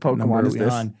 What Pokemon is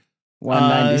this?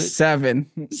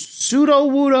 197.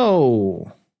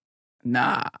 Sudowoodo.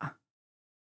 Nah.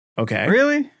 Okay.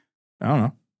 Really? I don't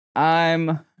know.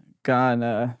 I'm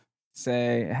gonna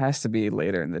say it has to be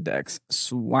later in the decks.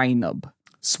 Swinub.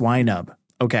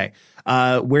 Okay.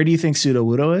 Where do you think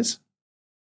Sudowoodo is?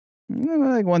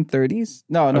 Like 130s.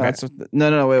 No, okay. That's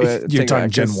no. Wait. You're talking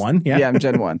Gen 1? Yeah. Yeah, I'm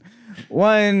Gen 1.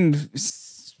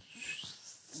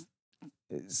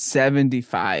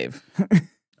 175.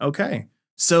 Okay.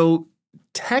 So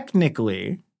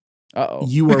technically,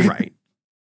 you are right.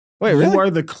 Wait, really? You are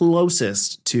the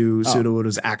closest to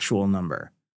Sudowoodo's actual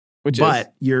number.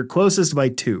 But you're closest by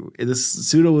 2.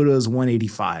 This Sudowoodo is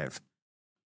 185.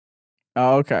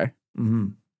 Oh, okay. Mm-hmm.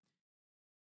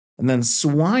 And then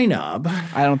Swinub.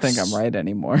 I don't think I'm right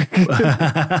anymore. Do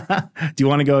you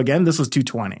want to go again? This was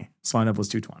 220. Swinub was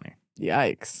 220.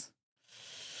 Yikes.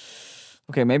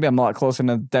 Okay, maybe I'm a lot closer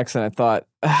to the decks than I thought.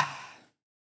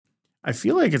 I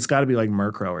feel like it's got to be like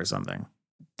Murkrow or something.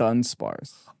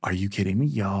 Dunsparce. Are you kidding me?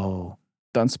 Yo.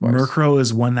 Dunsparce. Murkrow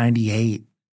is 198.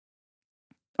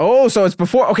 Oh, so it's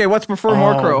before. Okay, what's before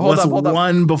Murkrow? Hold up.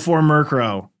 One before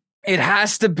Murkrow? It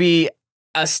has to be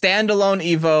a standalone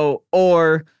Evo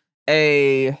or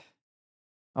a...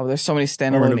 Oh, there's so many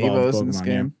standalone Evos in this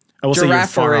game. Yeah. I will say you're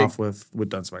far off with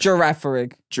Dunsparce.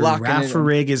 Girafarig.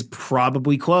 Girafarig is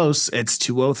probably close. It's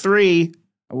 203.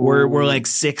 We're like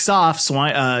 6 off.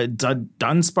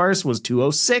 Dunsparce was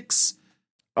 206.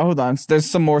 Hold on. There's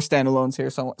some more standalones here.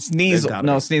 Sneasel.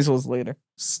 No, Sneasel was later.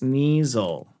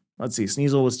 Sneasel. Let's see.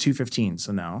 Sneasel was 215.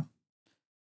 So no.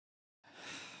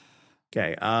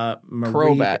 Okay.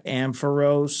 Crobat.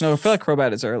 Ampharos. No, I feel like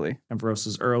Crobat is early. Ampharos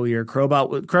is earlier.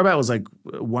 Crobat was like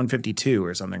 152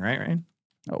 or something, right?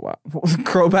 Oh, wow.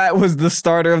 Crobat was the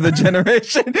starter of the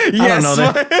generation. Yes. I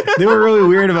don't know. They were really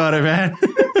weird about it, man.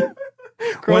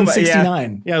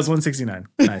 169. Yeah, it was 169.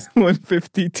 Nice.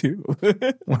 152.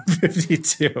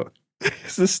 152.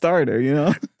 It's the starter, you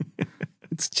know?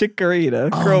 It's Chikorita.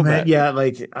 Oh, Crobat. Man, yeah,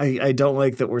 like I don't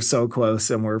like that we're so close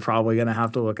and we're probably going to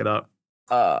have to look it up.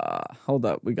 Hold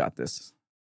up. We got this.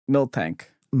 Miltank.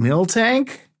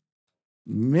 Miltank?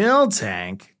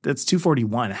 That's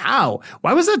 241. How?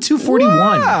 Why was that 241?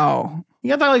 Wow. You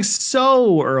got that like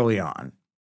so early on.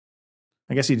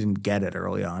 I guess you didn't get it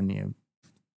early on. You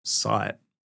saw it.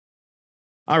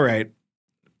 All right.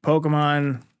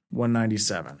 Pokemon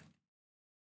 197.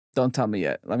 Don't tell me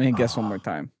yet. Let me guess one more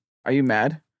time. Are you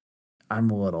mad? I'm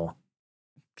a little.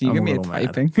 Can you give me a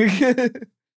typing?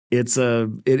 It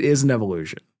is an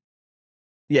evolution.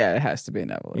 Yeah, it has to be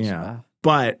an evolution. Yeah.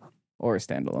 Or a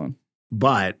standalone.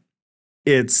 But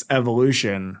its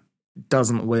evolution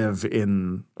doesn't live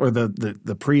in, or the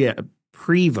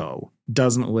Prevo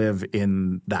doesn't live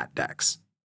in that dex.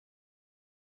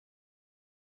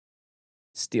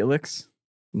 Steelix?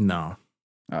 No.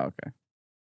 Oh, okay.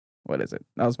 What is it?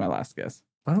 That was my last guess.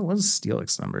 What was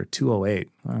Steelix number? 208.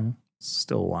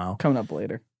 Still a while. Coming up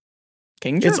later.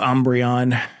 Kingdra? It's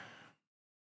Umbreon.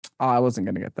 Oh, I wasn't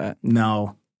going to get that.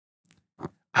 No.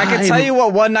 I can tell you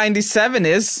what 197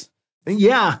 is.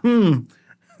 Yeah. And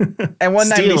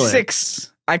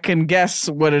 196, I can guess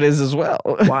what it is as well.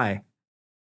 Why?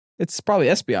 It's probably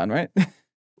Espeon, right?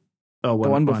 Oh, the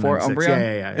one before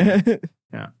Umbreon?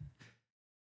 Yeah.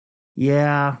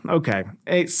 Yeah. Okay.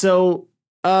 Hey, so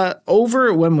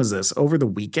when was this? Over the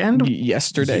weekend?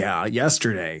 Yesterday. Yeah,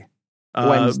 yesterday.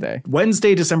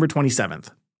 Wednesday, December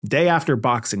 27th. Day after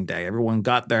Boxing Day. Everyone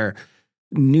got their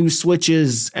new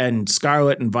Switches and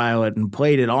Scarlet and Violet and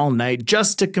played it all night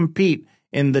just to compete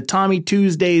in the Tommy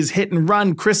Tuesdays Hit and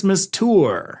Run Christmas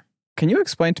Tour. Can you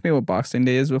explain to me what Boxing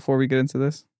Day is before we get into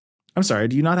this? I'm sorry,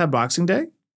 do you not have Boxing Day?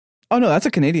 Oh, no, that's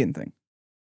a Canadian thing.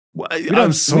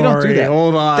 I'm sorry. We don't do that.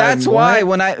 Hold on. That's why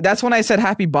that's when I said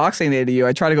Happy Boxing Day to you,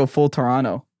 I try to go full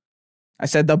Toronto. I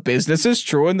said the business is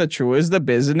true and the true is the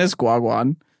business,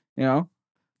 Guaguan. You know?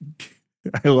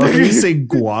 I love when you say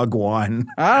Guaguan.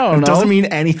 I don't know. It doesn't mean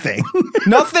anything.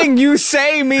 Nothing you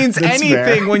say means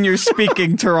anything when you're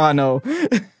speaking Toronto.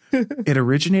 It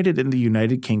originated in the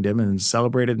United Kingdom and is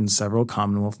celebrated in several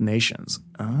Commonwealth nations.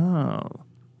 Oh.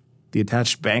 The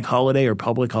attached bank holiday or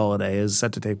public holiday is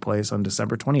set to take place on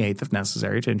December 28th if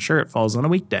necessary to ensure it falls on a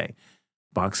weekday.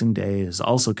 Boxing Day is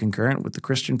also concurrent with the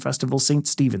Christian festival St.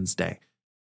 Stephen's Day.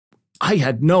 I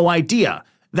had no idea.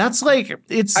 That's like,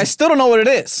 I still don't know what it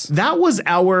is. That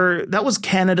was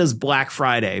Canada's Black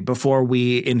Friday before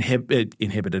we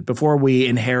inherited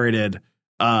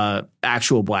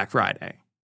actual Black Friday.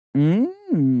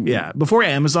 Yeah. Before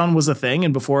Amazon was a thing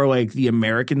and before like the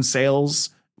American sales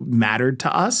mattered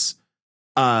to us,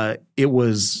 it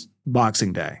was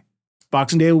Boxing Day.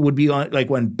 Boxing Day would be on like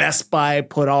when Best Buy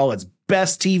put all its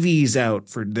best TVs out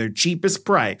for their cheapest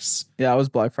price. Yeah, it was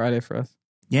Black Friday for us.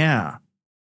 Yeah.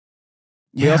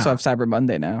 We also have Cyber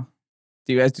Monday now.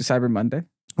 Do you guys do Cyber Monday?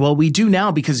 Well, we do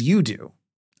now because you do.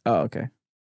 Oh, okay.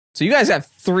 So you guys have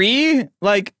 3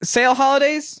 like sale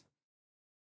holidays?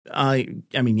 I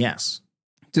mean, yes.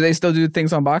 Do they still do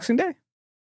things on Boxing Day?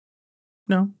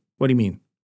 No. What do you mean?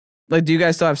 Like, do you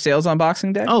guys still have sales on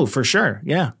Boxing Day? Oh, for sure.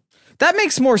 Yeah. That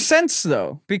makes more sense,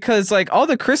 though, because like all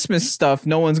the Christmas stuff,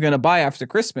 no one's going to buy after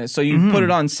Christmas. So you put it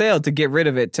on sale to get rid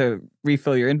of it to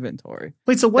refill your inventory.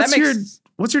 Wait, so what's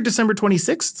your December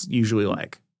 26th usually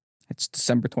like? It's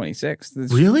December 26th.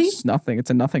 It's really? It's nothing.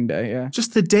 It's a nothing day. Yeah.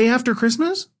 Just the day after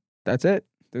Christmas? That's it.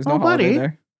 There's no holiday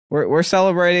there. We're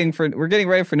celebrating we're getting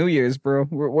ready for New Year's, bro.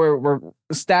 We're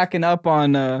stacking up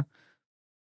on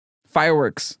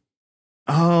fireworks.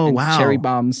 Oh, wow. Cherry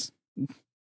bombs.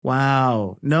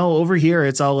 Wow. No, over here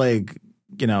it's all like,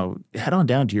 head on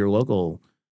down to your local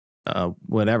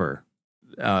whatever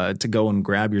to go and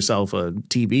grab yourself a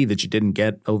TV that you didn't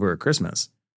get over Christmas.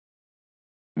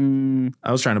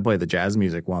 I was trying to play the jazz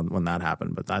music when that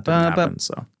happened, but that didn't happen.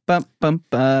 So.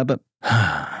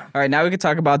 All right, now we can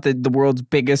talk about the world's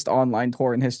biggest online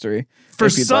tour in history. For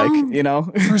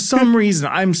some reason,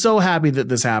 I'm so happy that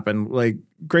this happened. Like,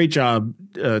 great job,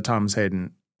 Thomas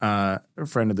Hayden, a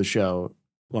friend of the show,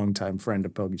 longtime friend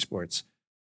of Pogi Sports.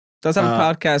 Does have a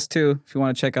podcast too, if you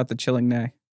want to check out the Chilling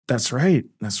Nay. That's right.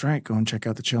 Go and check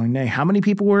out the Chilling Nay. How many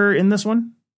people were in this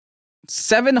one?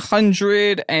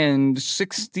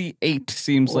 768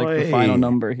 seems like the final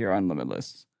number here on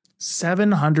Limitless.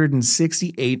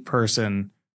 768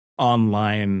 person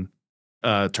online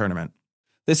tournament.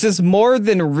 This is more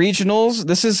than regionals.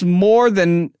 Is this more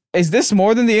than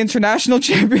the international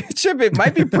championship? It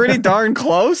might be pretty darn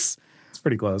close. It's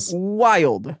pretty close.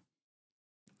 Wild.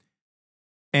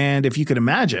 And if you could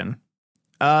imagine,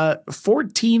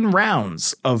 14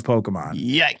 rounds of Pokemon.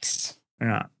 Yikes.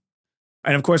 Yeah.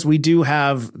 And of course, we do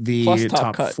have the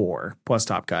top cut. 4 plus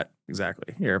top cut.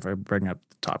 Exactly. Here, if I bring up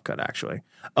the top cut, actually.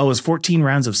 Oh, it was 14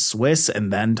 rounds of Swiss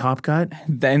and then top cut?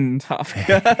 Then top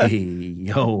cut. Hey,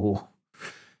 yo.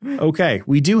 Okay.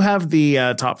 We do have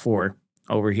the top 4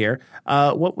 over here.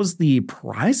 What was the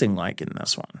pricing like in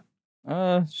this one?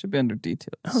 Should be under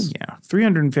details. Oh, yeah.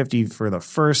 $350 for the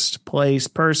first place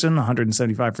person,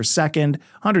 $175 for second,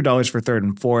 $100 for third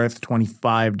and fourth,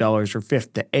 $25 for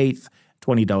fifth to eighth,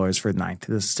 $20 for 9th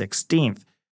to the 16th.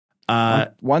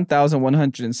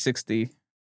 1,160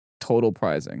 total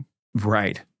pricing.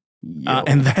 Right.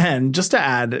 And then just to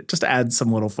add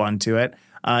some little fun to it,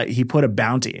 he put a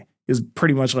bounty. It was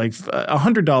pretty much like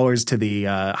 $100 to the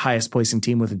highest placing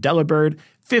team with a Delibird,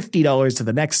 $50 to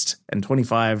the next, and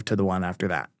 $25 to the one after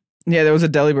that. Yeah, there was a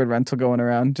Delibird rental going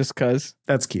around just because.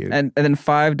 That's cute. And then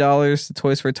 $5 to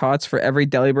Toys for Tots for every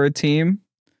Delibird team.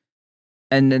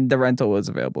 And then the rental was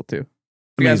available too.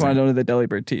 If you guys want to know the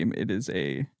Delibird team, it is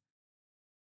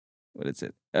what is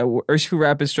it? Urshifu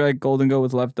Rapid Strike, Golden Go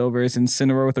with leftovers,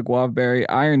 Incineroar with a Guava Berry,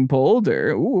 Iron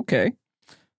Boulder, ooh, okay,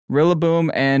 Rillaboom,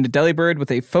 and Delibird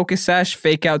with a Focus Sash,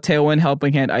 Fake Out, Tailwind,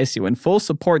 Helping Hand, Icy Wind. Full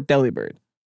support Delibird.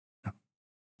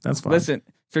 That's fine. Listen,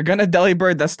 if you're gonna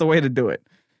Delibird, that's the way to do it.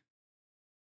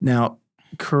 Now,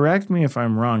 correct me if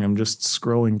I'm wrong. I'm just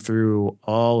scrolling through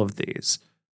all of these,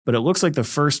 but it looks like the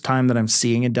first time that I'm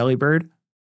seeing a Delibird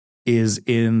is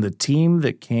in the team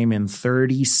that came in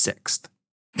 36th.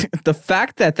 The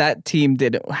fact that team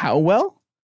did how well?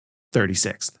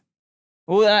 36th.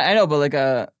 Well, I know, but like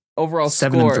overall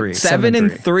 7 score, and 3. 7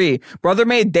 and 3. Brother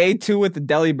made day 2 with the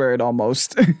Delibird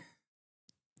almost.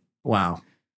 Wow.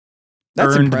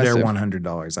 That's earned impressive. their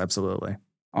 $100. Absolutely.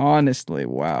 Honestly,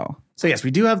 wow. So yes,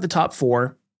 we do have the top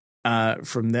 4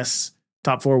 from this.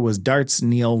 Top 4 was Darts,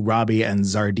 Neil, Robbie, and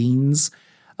Zardines.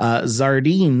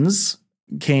 Zardines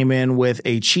came in with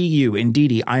a Chi-Yu,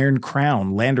 Indeedee, Iron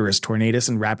Crown, Landorus, Tornadus,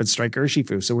 and Rapid Strike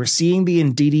Urshifu. So we're seeing the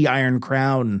Indeedee Iron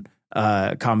Crown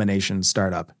combination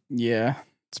start up. Yeah,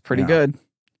 it's pretty good.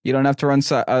 You don't have to run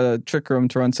Trick Room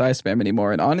to run Psy Spam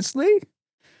anymore. And honestly,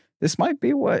 this might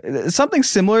be something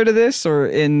similar to this, or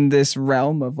in this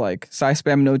realm of like Psy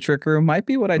Spam, no Trick Room, might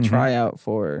be what I try out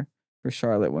for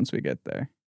Charlotte once we get there.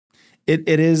 It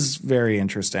is very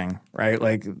interesting, right?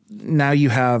 Like now you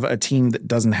have a team that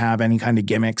doesn't have any kind of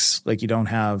gimmicks. Like you don't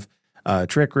have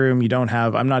Trick Room. You don't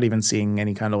have, I'm not even seeing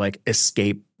any kind of like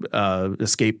escape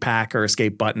pack or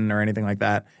escape button or anything like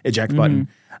that. Eject button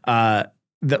that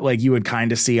like you would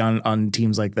kind of see on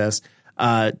teams like this.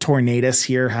 Tornadus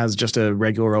here has just a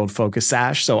regular old Focus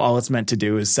Sash. So all it's meant to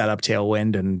do is set up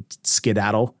Tailwind and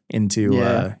skedaddle into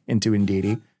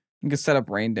Indeedee. You can set up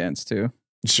Rain Dance too.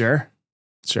 Sure.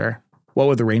 What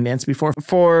would the Rain Dance be for?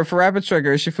 For Rapid Strike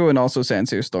Urshifu and also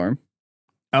Sandsear Storm.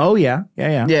 Oh, yeah.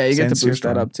 Yeah, you get to boost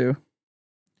that up too.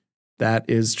 That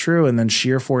is true. And then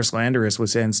Sheer Force Landorus with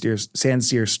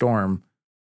Sandsear Storm.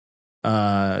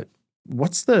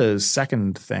 What's the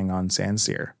second thing on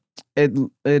Sandsear?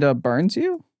 It burns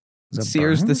you?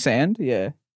 Sears the sand?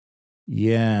 Yeah.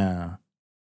 Yeah.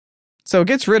 So it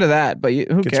gets rid of that, but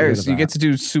who cares? You get to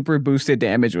do super boosted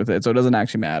damage with it, so it doesn't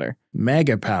actually matter.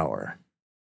 Mega Power.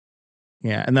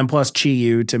 Yeah, and then plus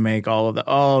Chi-Yu to make all of the...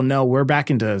 Oh, no, we're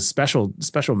back into special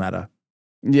meta.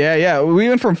 Yeah. We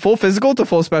went from full physical to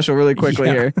full special really quickly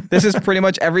here. This is pretty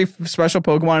much every special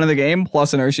Pokemon in the game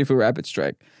plus an Urshifu Rapid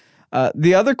Strike.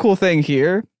 The other cool thing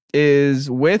here is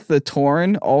with the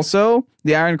Torn also,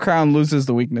 the Iron Crown loses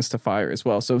the weakness to fire as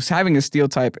well. So having a Steel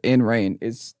type in Rain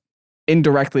is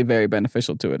indirectly very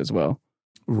beneficial to it as well.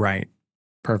 Right.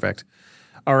 Perfect.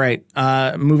 All right.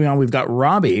 Moving on, we've got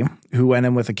Robbie, who went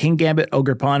in with a Kingambit,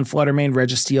 Ogerpon, Fluttermane,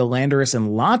 Registeel, Landorus, and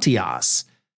Latias.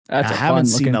 That's I a haven't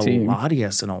seen a team.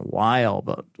 Latias in a while,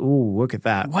 but ooh, look at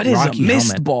that. What is Rocky a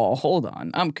Mist Ball? Hold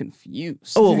on. I'm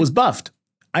confused. Oh, it was buffed.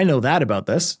 I know that about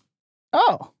this.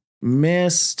 Oh.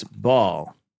 Mist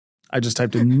Ball. I just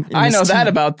typed in I know that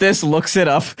about this. Looks it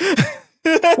up.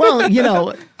 Well, you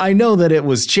know, I know that it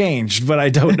was changed, but I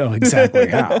don't know exactly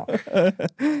how.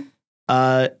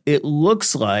 It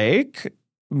looks like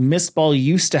Mist Ball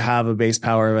used to have a base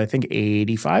power of, I think,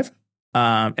 85.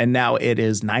 And now it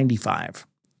is 95.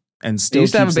 And still it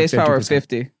used to have a base power of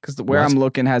 50 because where I'm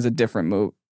looking has a different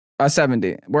move.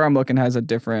 70. Where I'm looking has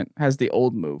the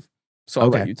old move. So I'll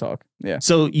let you talk. Yeah.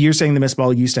 So you're saying the Mist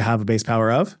Ball used to have a base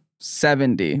power of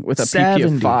 70 with a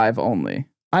PP of 5 only.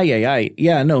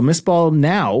 Yeah, no, Mist Ball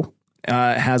now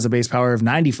has a base power of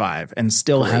 95 and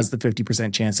still has the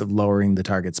 50% chance of lowering the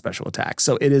target's special attack.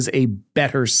 So it is a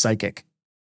better psychic.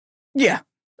 Yeah.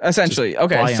 Essentially.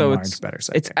 Okay, so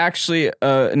it's actually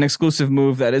an exclusive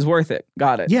move that is worth it.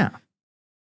 Got it. Yeah.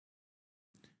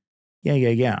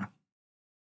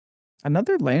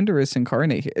 Another Landorus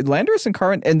Incarnate. Landorus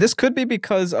Incarnate, and this could be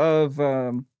because of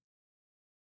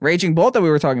Raging Bolt that we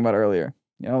were talking about earlier.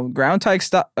 You know, ground type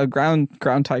stocks are going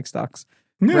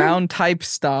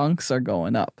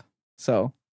up.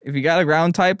 So if you got a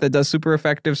ground type that does super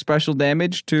effective special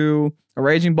damage to a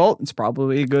Raging Bolt, it's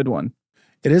probably a good one.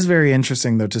 It is very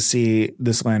interesting, though, to see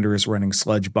this Landorus running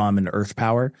Sludge Bomb and Earth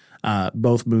Power.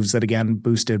 Both moves that, again,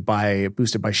 boosted by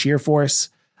Sheer Force,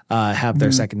 have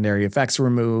their secondary effects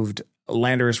removed.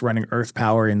 Landorus running Earth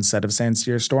Power instead of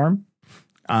Sandsteer Storm.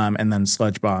 And then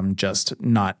Sludge Bomb just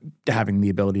not having the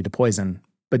ability to poison,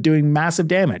 but doing massive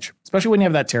damage. Especially when you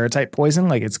have that Terra-type poison,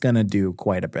 like it's going to do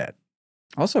quite a bit.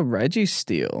 Also,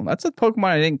 Registeel. That's a Pokemon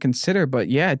I didn't consider, but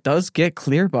yeah, it does get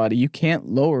Clear Body. You can't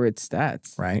lower its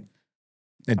stats. Right.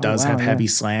 It does have Heavy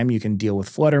Slam. You can deal with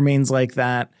Fluttermanes like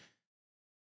that.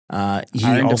 He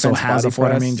also has a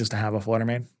Fluttermane just to have a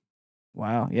Fluttermane.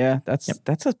 Wow. Yeah, that's a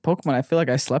Pokemon I feel like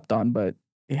I slept on, but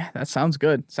yeah, that sounds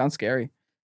good. Sounds scary.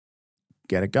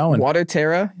 Get it going. Water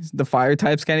Terra. The fire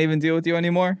types can't even deal with you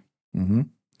anymore. Mm-hmm.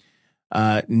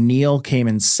 Neil came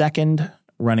in second,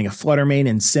 running a Fluttermane,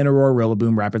 Incineroar,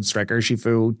 Rillaboom, Rapid Strike,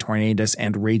 Urshifu, Tornadus,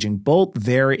 and Raging Bolt.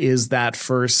 There is that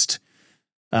first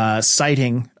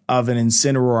sighting of an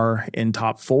Incineroar in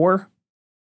top 4,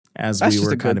 as that's we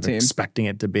were kind of expecting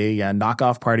it to be. Yeah,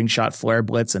 knockoff, Parting Shot, Flare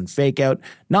Blitz, and Fake Out.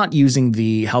 Not using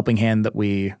the helping hand that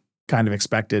we kind of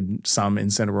expected some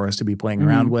Incineroars to be playing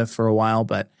around with for a while,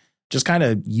 but just kind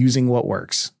of using what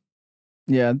works.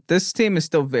 Yeah, this team is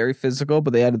still very physical,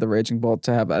 but they added the Raging Bolt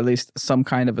to have at least some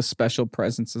kind of a special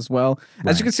presence as well.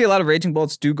 As you can see, a lot of Raging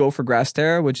Bolts do go for Grass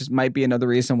Terra, which might be another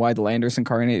reason why the Landorus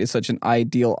Incarnate is such an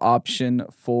ideal option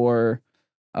for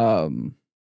going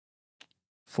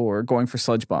for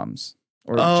Sludge Bombs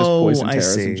or just Poison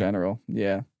Terras in general.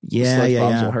 Yeah. Sludge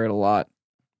Bombs will hurt a lot.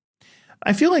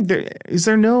 I feel like is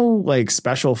there no like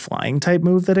special flying type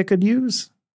move that it could use?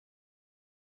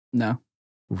 No.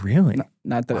 Really?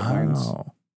 Not that it learns.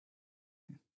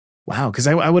 Wow, because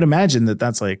I would imagine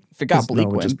that's like if it got Bleak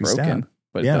Wind broken,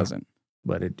 but it doesn't.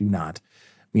 But it do not.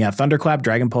 Yeah, Thunderclap,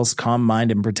 Dragon Pulse, Calm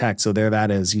Mind, and Protect. So there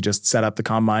that is. You just set up the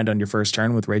Calm Mind on your first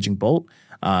turn with Raging Bolt.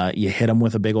 You hit him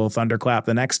with a big old Thunderclap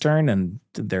the next turn, and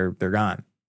they're gone.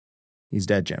 He's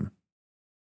dead, Jim.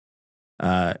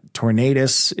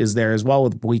 Tornadus is there as well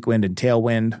with Bleak Wind and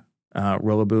Tailwind.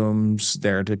 Rillaboom's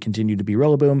there to continue to be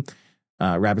Rillaboom.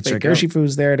 Rapid Strike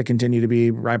Urshifu's there to continue to be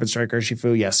Rapid Strike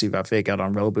Urshifu. Yes, you've got Fake Out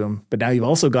on Rillaboom, but now you've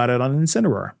also got it on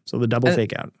Incineroar. So the double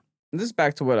Fake Out. This is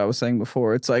back to what I was saying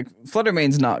before. It's like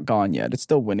Fluttermane's not gone yet. It's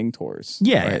still winning tours.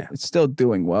 Yeah, right? It's still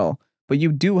doing well. But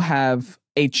you do have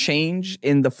a change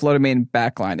in the Fluttermane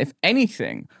backline. If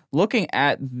anything, looking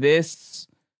at this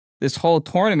whole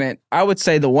tournament, I would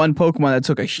say the one Pokemon that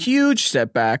took a huge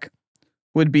step back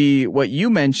would be what you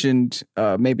mentioned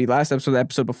maybe last episode, the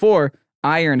episode before,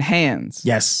 Iron Hands.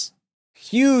 Yes.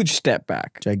 Huge step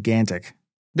back. Gigantic.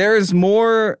 There is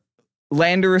more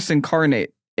Landorus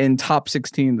Incarnate in top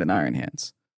 16 than Iron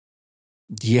Hands.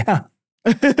 Yeah.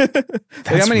 Like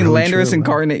how many really Landorus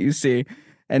Incarnate you see,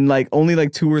 and like only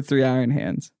like 2 or 3 Iron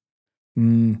Hands.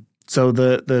 So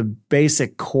the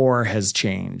basic core has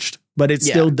changed, but it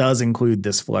still does include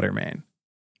this Fluttermane.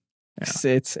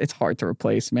 Yeah. It's hard to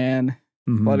replace, man.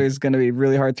 Flutter's going to be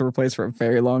really hard to replace for a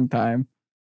very long time.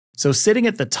 So sitting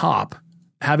at the top,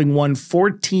 having won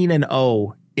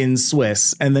 14-0 in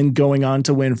Swiss, and then going on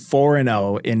to win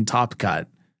 4-0 in Top Cut,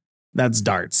 that's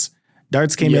darts.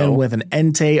 Darts came in with an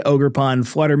Entei, Ogerpon,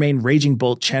 Fluttermane, Raging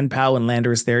Bolt, Chien-Pao, and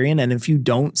Landorus Therian. And if you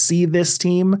don't see this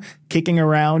team kicking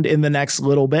around in the next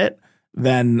little bit,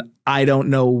 then I don't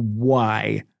know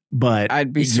why, but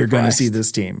you're going to see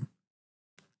this team.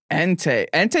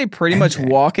 Entei pretty much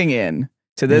walking in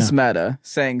to this meta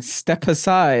saying, step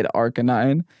aside,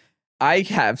 Arcanine. I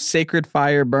have Sacred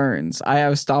Fire Burns. I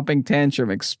have Stomping Tantrum,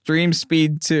 Extreme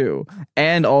Speed 2,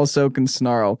 and also can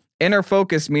Snarl. Inner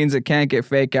Focus means it can't get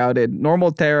fake outed.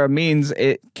 Normal Terra means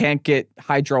it can't get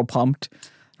hydro pumped.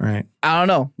 Right. I don't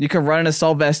know. You can run an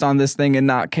Assault Vest on this thing and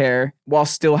not care while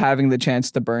still having the chance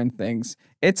to burn things.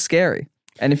 It's scary.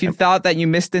 And if you thought that you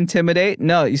missed Intimidate,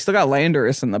 no, you still got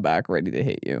Landorus in the back ready to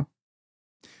hit you.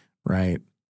 Right.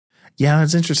 Yeah,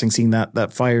 it's interesting seeing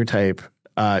that fire type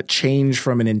change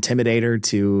from an Intimidator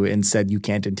to instead you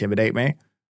can't intimidate me.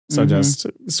 So just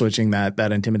switching that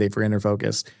Intimidate for Inner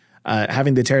Focus.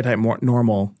 Having the Terra type more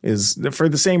normal is for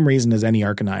the same reason as any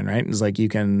Arcanine, right? It's like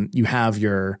you have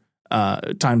your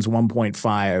times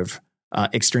 1.5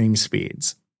 extreme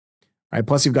speeds. Right?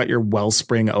 Plus you've got your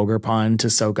Wellspring Ogerpon to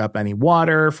soak up any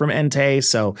water from Entei,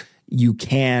 so you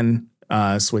can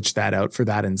switch that out for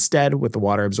that instead with the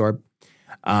Water Absorb.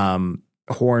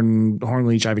 Horn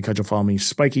Leech, Ivy Cudgel, Follow Me,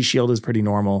 Spiky Shield is pretty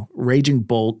normal. Raging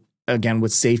Bolt, again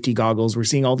with safety goggles. We're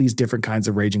seeing all these different kinds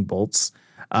of Raging Bolts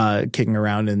kicking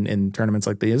around in tournaments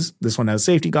like these. This one has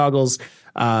safety goggles,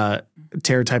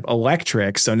 Terra type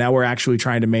Electric. So now we're actually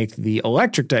trying to make the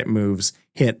Electric type moves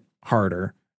hit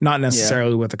harder. Not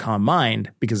necessarily with a Calm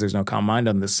Mind, because there's no Calm Mind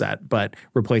on this set, but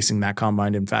replacing that Calm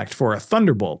Mind, in fact, for a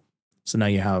Thunderbolt. So now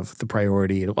you have the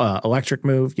priority electric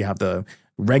move. You have the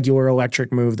regular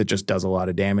electric move that just does a lot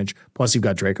of damage. Plus you've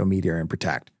got Draco Meteor and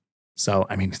Protect. So,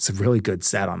 I mean, it's a really good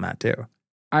set on that too.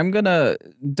 I'm going to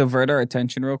divert our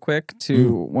attention real quick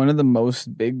to one of the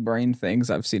most big brain things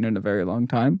I've seen in a very long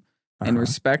time. In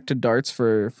respect to Darts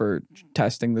for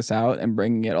testing this out and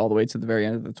bringing it all the way to the very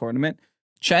end of the tournament.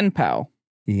 Chien-Pao.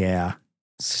 Yeah.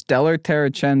 Stellar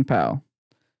Terra Chien-Pao.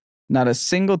 Not a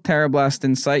single Terra Blast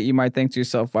in sight. You might think to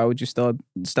yourself, why would you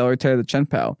Stellar Terra the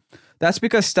Chien-Pao? That's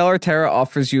because Stellar Terra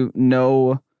offers you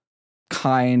no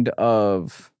kind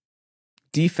of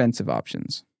defensive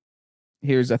options.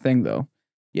 Here's the thing, though.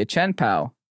 Your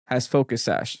Chien-Pao has Focus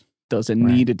Sash. Doesn't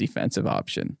need a defensive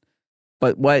option.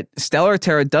 But what Stellar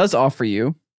Terra does offer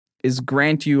you is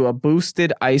grant you a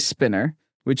boosted Ice Spinner,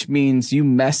 which means you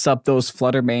mess up those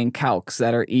Fluttermane calcs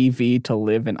that are EV to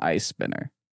live in Ice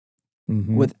Spinner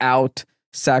without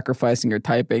sacrificing your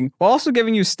typing, while also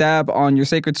giving you stab on your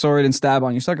Sacred Sword and stab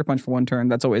on your Sucker Punch for one turn.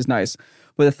 That's always nice.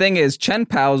 But the thing is,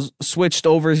 Chien-Pao's switched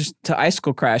over to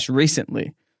Icicle Crash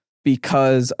recently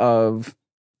because of,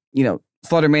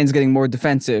 Fluttermane's getting more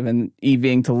defensive and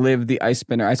EVing to live the Ice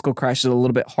Spinner. Icicle Crash is a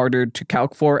little bit harder to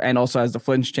calc for and also has the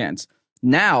flinch chance.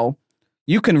 Now,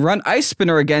 you can run Ice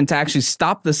Spinner again to actually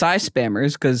stop the Psy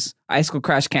Spammers, because Icicle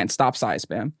Crash can't stop Psy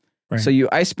Spam. Right. So you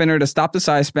Ice Spinner to stop the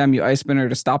Psy Spam, you Ice Spinner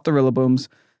to stop the Rillabooms,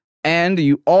 and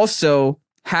you also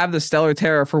have the Stellar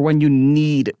Terra for when you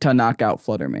need to knock out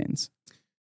Fluttermanes.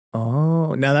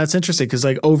 Oh, now that's interesting, because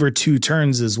over 2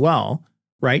 turns as well,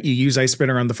 right? You use Ice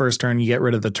Spinner on the first turn, you get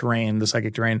rid of the terrain, the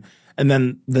psychic terrain, and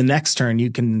then the next turn you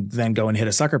can then go and hit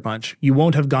a Sucker Punch. You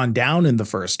won't have gone down in the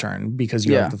first turn because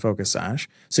you have the Focus Sash.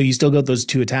 So you still got those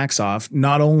 2 attacks off.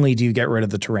 Not only do you get rid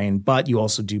of the terrain, but you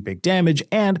also do big damage,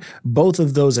 and both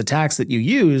of those attacks that you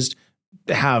used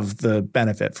have the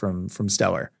benefit from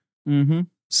Stellar.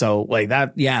 So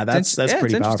that's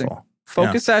pretty powerful.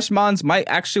 Focus Sash Mons might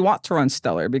actually want to run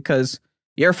Stellar because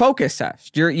you're Focus Sash.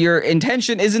 Your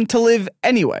intention isn't to live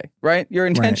anyway, right? Your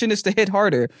intention is to hit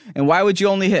harder. And why would you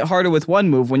only hit harder with 1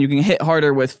 move when you can hit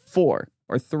harder with 4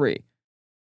 or 3?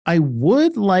 I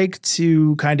would like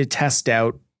to kind of test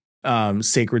out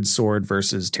Sacred Sword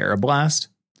versus Terra Blast,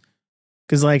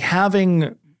 because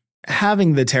having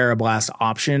the Terra Blast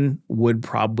option would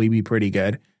probably be pretty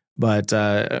good. But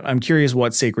I'm curious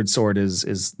what Sacred Sword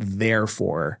is there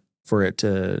for it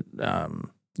to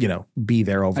be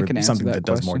there over something that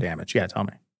does more damage. Yeah, tell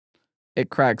me. It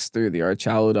cracks through the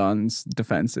Archaludon's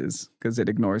defenses because it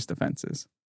ignores defenses.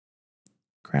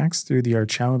 Cracks through the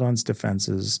Archaludon's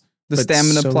defenses. The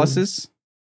stamina pluses?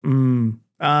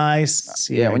 I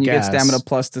see. Yeah, when you get stamina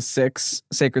plus to 6,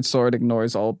 Sacred Sword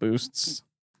ignores all boosts.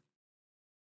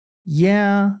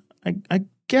 Yeah, I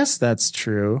guess that's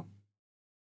true.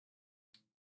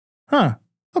 Huh.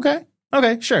 Okay,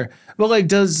 sure. But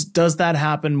does that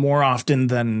happen more often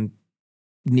than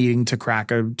needing to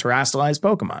crack a terrestrialized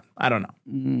Pokemon? I don't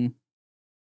know.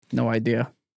 No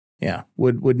idea. Yeah,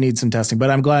 would need some testing. But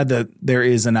I'm glad that there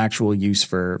is an actual use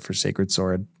for Sacred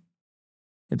Sword.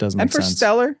 It does make sense. And for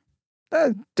Stellar,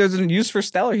 there's a use for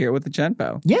Stellar here with the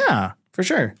Chenpao. Yeah, for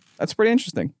sure. That's pretty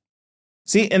interesting.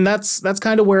 See, and that's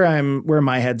kind of where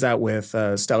my head's at with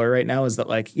Stellar right now is that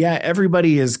like, yeah,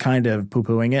 everybody is kind of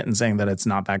poo-pooing it and saying that it's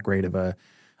not that great of a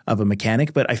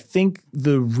mechanic, but I think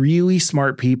the really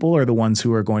smart people are the ones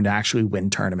who are going to actually win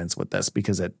tournaments with this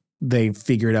because they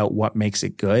figured out what makes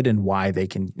it good and why they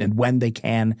can and when they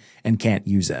can and can't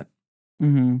use it.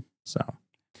 Mm-hmm. So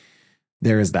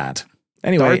there is that.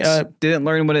 Anyway, Darts didn't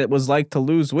learn what it was like to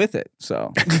lose with it.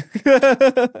 So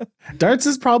Darts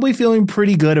is probably feeling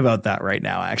pretty good about that right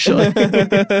now, actually.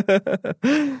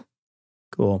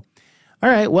 Cool. All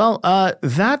right. Well,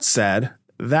 that said,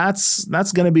 that's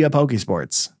going to be a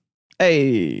Pokesports.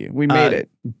 Hey, we made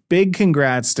it. Big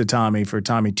congrats to Tommy for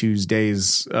Tommy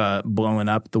Tuesdays blowing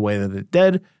up the way that it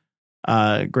did.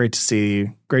 Great to see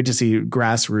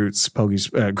grassroots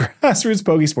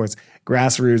Pokesports,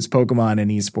 grassroots Pokemon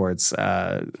and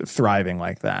esports thriving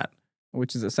like that.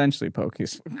 Which is essentially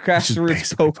grassroots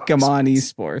Pokemon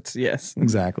esports. Yes.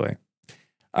 Exactly.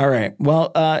 All right.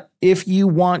 Well, if you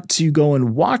want to go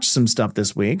and watch some stuff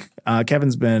this week,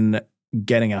 Kevin's been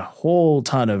getting a whole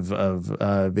ton of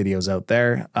videos out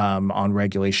there on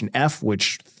Regulation F,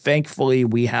 which thankfully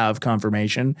we have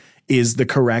confirmation is the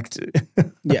correct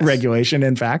regulation,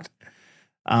 in fact.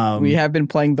 We have been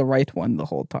playing the right one the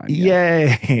whole time.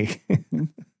 Yeah. Yay.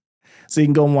 So you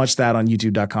can go and watch that on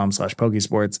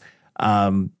youtube.com/Pokesports.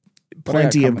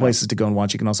 Plenty of places to go and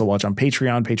watch. You can also watch on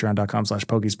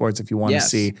patreon.com/Pokesports if you want to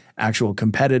see actual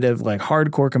competitive, like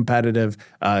hardcore competitive.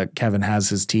 Kevin has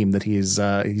his team that he's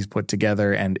put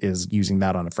together and is using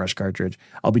that on a fresh cartridge.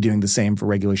 I'll be doing the same for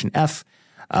Regulation F.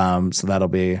 So that'll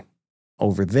be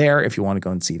over there if you want to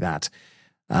go and see that.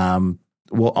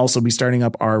 We'll also be starting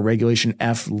up our Regulation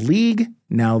F League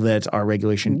now that our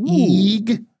Regulation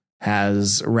EG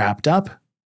has wrapped up.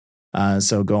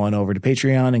 So going over to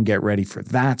Patreon and get ready for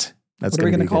that. That's what are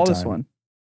we going to call this one?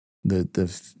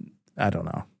 I don't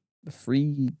know. The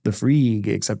Freeg,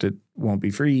 except it won't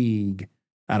be Freeg.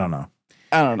 I don't know.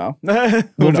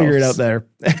 We'll figure it out there.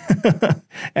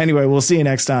 Anyway, we'll see you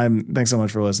next time. Thanks so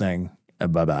much for listening.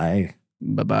 Bye-bye.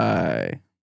 Bye-bye.